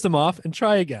 Please hose them off and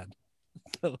try again.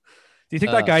 So, do you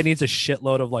think that guy needs a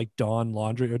shitload of like Dawn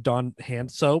laundry or Dawn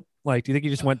hand soap? Like, do you think he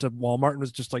just went to Walmart and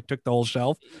was just like took the whole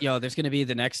shelf? Yo, there's gonna be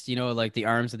the next, like the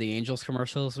Arms of the Angels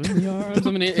commercials. It's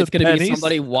gonna be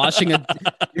somebody washing a.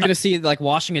 You're gonna see like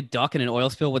washing a duck in an oil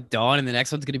spill with Dawn, and the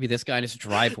next one's gonna be this guy in his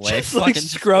driveway, just like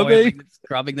scrubbing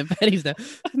the pennies down.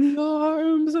 In the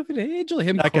arms of an angel,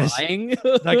 him crying.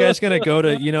 That guy's gonna go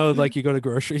to like you go to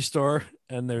grocery store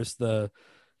and there's the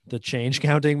change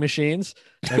counting machines.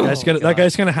 That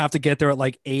guy's gonna have to get there at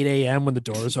like 8 a.m. when the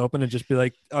doors open and just be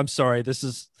like, I'm sorry, this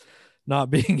is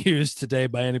not being used today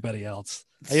by anybody else.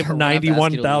 I have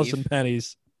 91,000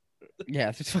 pennies. Yeah,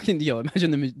 it's fucking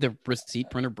imagine the receipt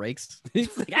printer breaks.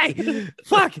 It's like, hey,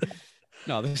 fuck.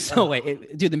 No, there's no way.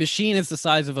 Dude, the machine is the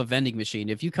size of a vending machine.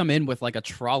 If you come in with like a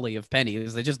trolley of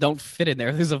pennies, they just don't fit in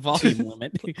there. There's a volume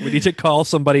limit. We need to call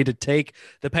somebody to take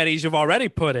the pennies you've already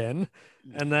put in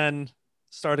and then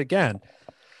start again.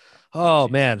 Oh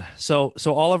man. So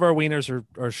all of our wieners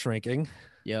are shrinking.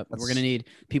 Yep. We're going to need,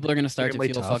 people are going to start to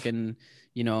feel fucking,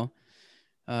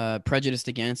 prejudiced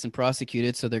against and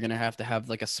prosecuted. So they're going to have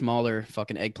like a smaller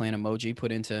fucking eggplant emoji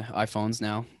put into iPhones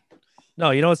now. No,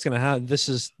 you know what's going to happen? This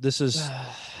is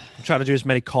try to do as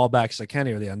many callbacks as I can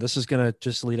here at the end. This is going to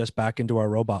just lead us back into our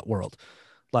robot world.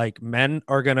 Like men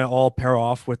are going to all pair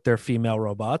off with their female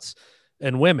robots,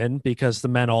 and women, because the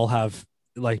men all have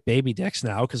like baby dicks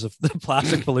now because of the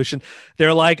plastic pollution,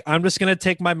 they're like, I'm just going to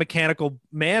take my mechanical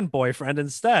man boyfriend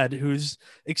instead, whose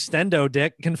extendo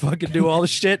dick can fucking do all the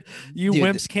shit you Dude,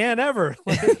 wimps can't ever.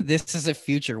 This is a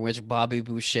future in which Bobby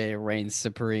Boucher reigns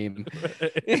supreme.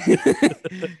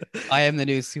 I am the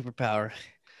new superpower.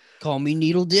 Call me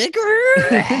Needle Dick.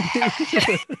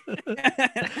 I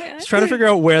was trying to figure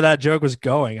out where that joke was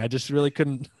going. I just really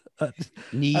couldn't.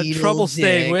 Needle had trouble dick,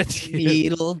 staying with you.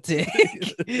 Needle Dick.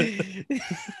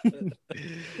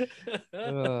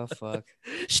 Oh, fuck.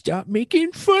 Stop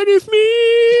making fun of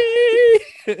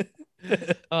me.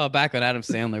 Oh, back when Adam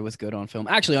Sandler was good on film.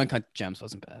 Actually, Uncut Gems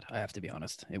wasn't bad. I have to be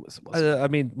honest. It was. I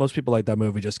mean, most people like that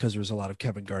movie just because there was a lot of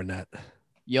Kevin Garnett.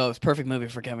 Yo, it's a perfect movie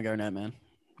for Kevin Garnett, man.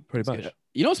 Pretty much. Good.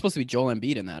 You know, it's supposed to be Joel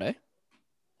Embiid in that, eh?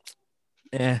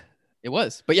 Eh. It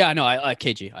was, but yeah, no, I like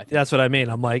KG. I think That's what I mean.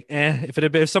 I'm like,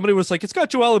 if somebody was like, it's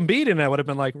got Joel Embiid in it, I would have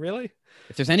been like, really?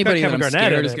 if there's anybody that Kevin I'm Garnett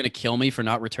scared in is it. going to kill me for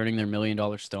not returning their $1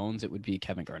 million stones, it would be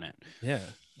Kevin Garnett. Yeah.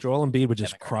 Joel Embiid would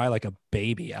just cry like a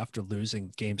baby after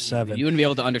losing Game 7. You wouldn't be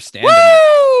able to understand.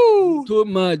 Woo! To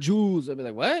my jewels. I'd be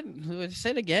like, what? Say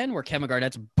it again. Where Kevin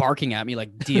Garnett's barking at me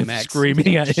like DMX,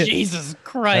 Screaming at you. Jesus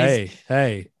Christ.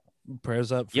 Hey,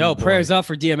 prayers up. For Yo, your boy. prayers up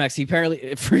for DMX. He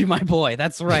apparently free my boy.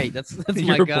 That's right. That's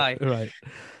my Your guy. boy, right.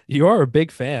 You are a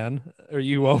big fan, or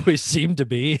you always seem to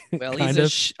be. Well, kind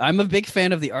of. I'm a big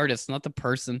fan of the artist, not the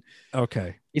person.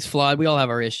 Okay. He's flawed. We all have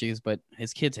our issues, but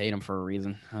his kids hate him for a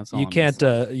reason. That's all. You I'm can't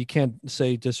gonna say. you can't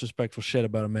say disrespectful shit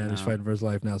about a man who's No. fighting for his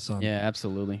life now, son. Yeah,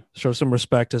 absolutely. Show some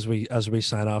respect as we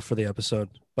sign off for the episode.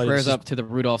 But Prayers up to the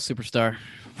Rudolph superstar.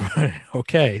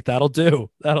 Okay, that'll do.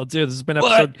 That'll do. This has been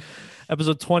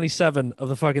episode 27 of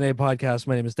the Fucking A podcast.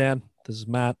 My name is Dan. This is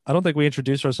Matt. I don't think we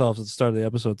introduced ourselves at the start of the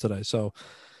episode today. So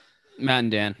Matt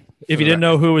and Dan. if you didn't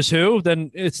know who was who,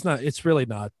 then it's not. It's really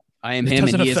not. I am It him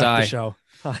doesn't and he is affect the I. show.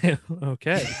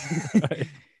 Okay. Right.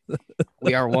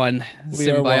 We are one We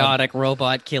are one. symbiotic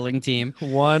robot killing team.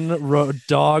 One murderous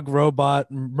dog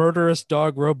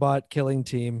robot killing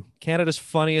team. Canada's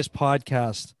funniest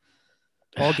podcast.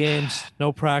 All games,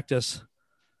 no practice.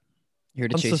 Here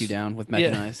to chase you down with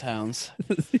mechanized hounds.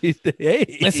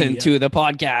 Hey. Listen to the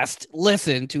podcast.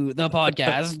 Listen to the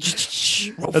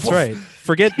podcast. That's right.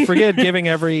 Forget giving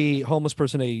every homeless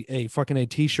person a fucking a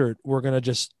t-shirt. We're gonna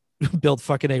just build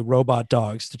fucking a robot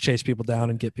dogs to chase people down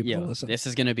and get people to listen. This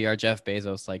is gonna be our Jeff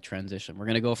Bezos like transition. We're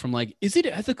gonna go from like, is it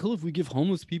ethical if we give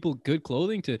homeless people good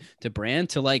clothing to brand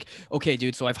to like, okay,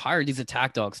 dude, so I've hired these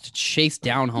attack dogs to chase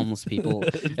down homeless people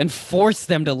and force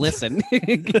them to listen.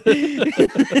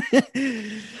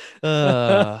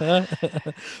 But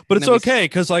it's we- okay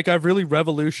because like I've really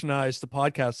revolutionized the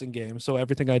podcasting game, so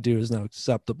everything I do is now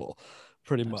acceptable,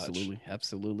 pretty much.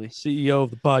 Absolutely. CEO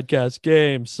of the podcast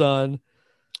game, son.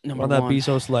 Number On that one.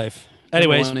 Bezos life. Number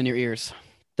Anyways, one in your ears.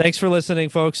 thanks for listening,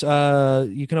 folks.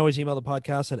 You can always email the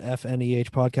podcast at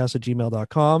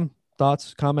fnehpodcast@gmail.com.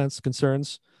 Thoughts, comments,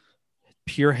 concerns,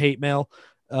 pure hate mail,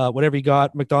 whatever you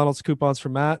got. McDonald's coupons for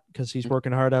Matt because he's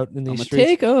working hard out in these streets.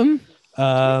 Take them.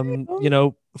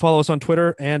 Follow us on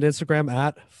Twitter and Instagram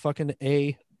at fucking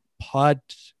a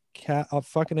podcast.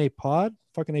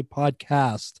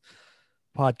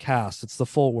 Podcast. It's the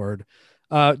full word.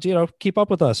 Keep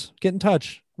up with us. Get in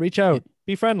touch. Reach out.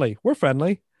 Be friendly. We're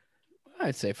friendly.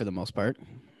 I'd say for the most part.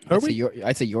 Are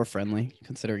I'd say you're friendly,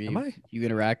 considering Am I? you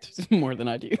interact more than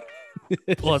I do.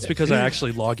 Well, it's because I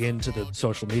actually log into the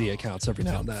social media accounts every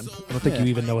now and then. I don't think you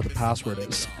even know what the password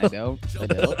is. I don't. So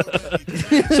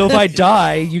if I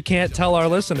die, you can't tell our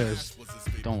listeners.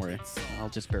 Don't worry. I'll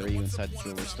just bury you inside the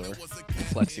jewelry store and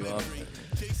flex you off.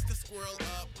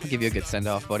 I'll give you a good send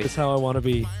off, buddy. That's how I want to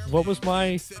be. What was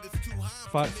my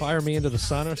fire me into the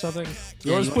sun or something?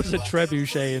 Yours was a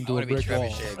trebuchet I into a want to be brick wall.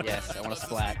 trebuchet. Yes, I want to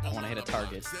splat. I want to hit a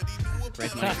target.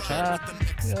 Raise money for charity.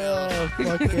 Oh,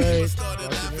 fuck great. Fucking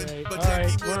great. All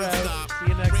right, we're out. See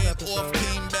you next episode.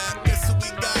 Guess who we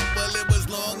got? Well, it was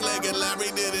long-legged Larry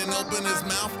didn't open his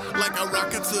mouth like a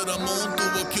rocket to the moon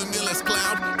through a cumulus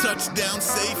cloud. Touchdown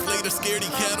safe, later scaredy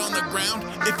cat on the ground.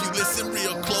 If you listen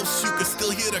real close, you can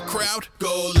still hear the crowd.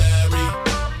 Go Larry,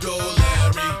 go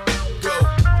Larry, go,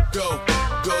 go,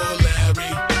 go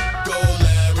Larry, go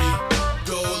Larry,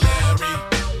 go Larry,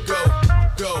 go,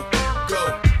 go, go,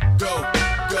 go,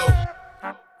 go.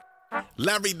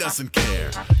 Larry doesn't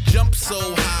care. Jump so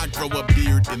high, grow a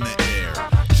beard in the air.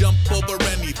 Jump over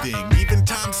anything, even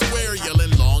Times Square,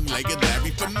 yelling long-legged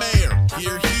Larry for mayor.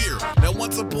 Here, here. Now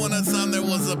once upon a time there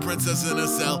was a a princess in a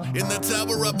cell. In the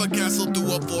tower of a castle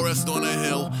through a forest on a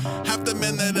hill. Half the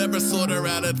men that ever sought her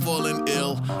out had fallen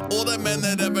ill. All the men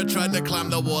that ever tried to climb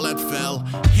the wall had fell.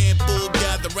 Handful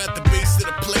gather at the base of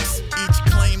the place. Each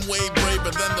claim way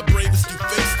braver than the bravest you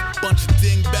faced. Bunch of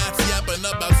dingbats yapping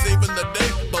about saving the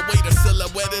day. But wait, a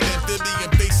silhouetted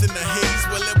amphibian facing the haze.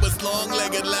 Well, it was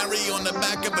long-legged Larry on the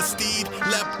back of a steed.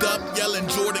 Leapt up, yelling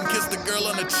Jordan, kissed the girl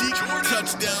on the cheek.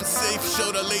 Touchdown safe,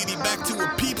 showed a lady back to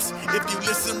her peeps. If you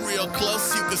listen real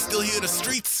close, you can still hear the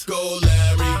streets. Go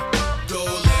Larry, go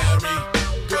Larry,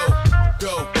 go,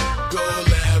 go, go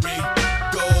Larry,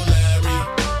 go Larry,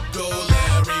 go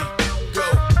Larry, go,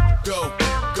 go,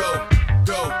 go,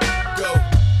 go, go.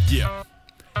 Yeah,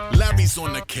 Larry's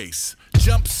on the case.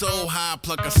 Jump so high,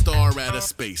 pluck a star out of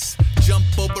space. Jump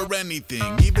over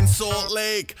anything, even Salt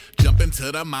Lake. Jump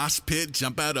into the mosh pit,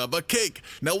 jump out of a cake.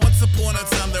 Now once upon a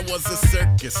time there was a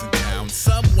circus in town.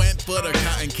 Some went for the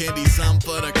cotton candy, some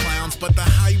for the clowns. But the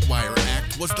high wire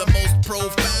act was the most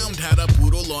profound. Had a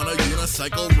poodle on a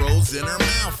unicycle, rose in her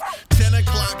mouth. 10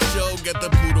 o'clock show, get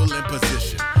the poodle in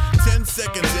position. 10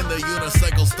 seconds in, the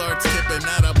unicycle starts tipping.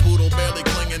 Not a poodle barely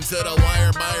clinging to the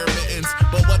wire by her mittens.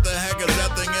 But what the heck is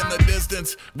that thing in the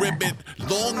distance? Ribbit,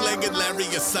 long-legged Larry,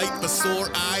 a sight for sore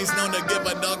eyes. Known to give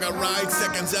a dog a ride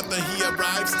seconds after he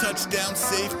arrives. Touchdown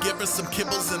safe, give her some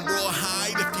kibbles and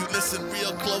rawhide. If you listen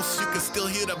real close, you can still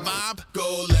hear the vibe.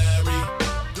 Go Larry.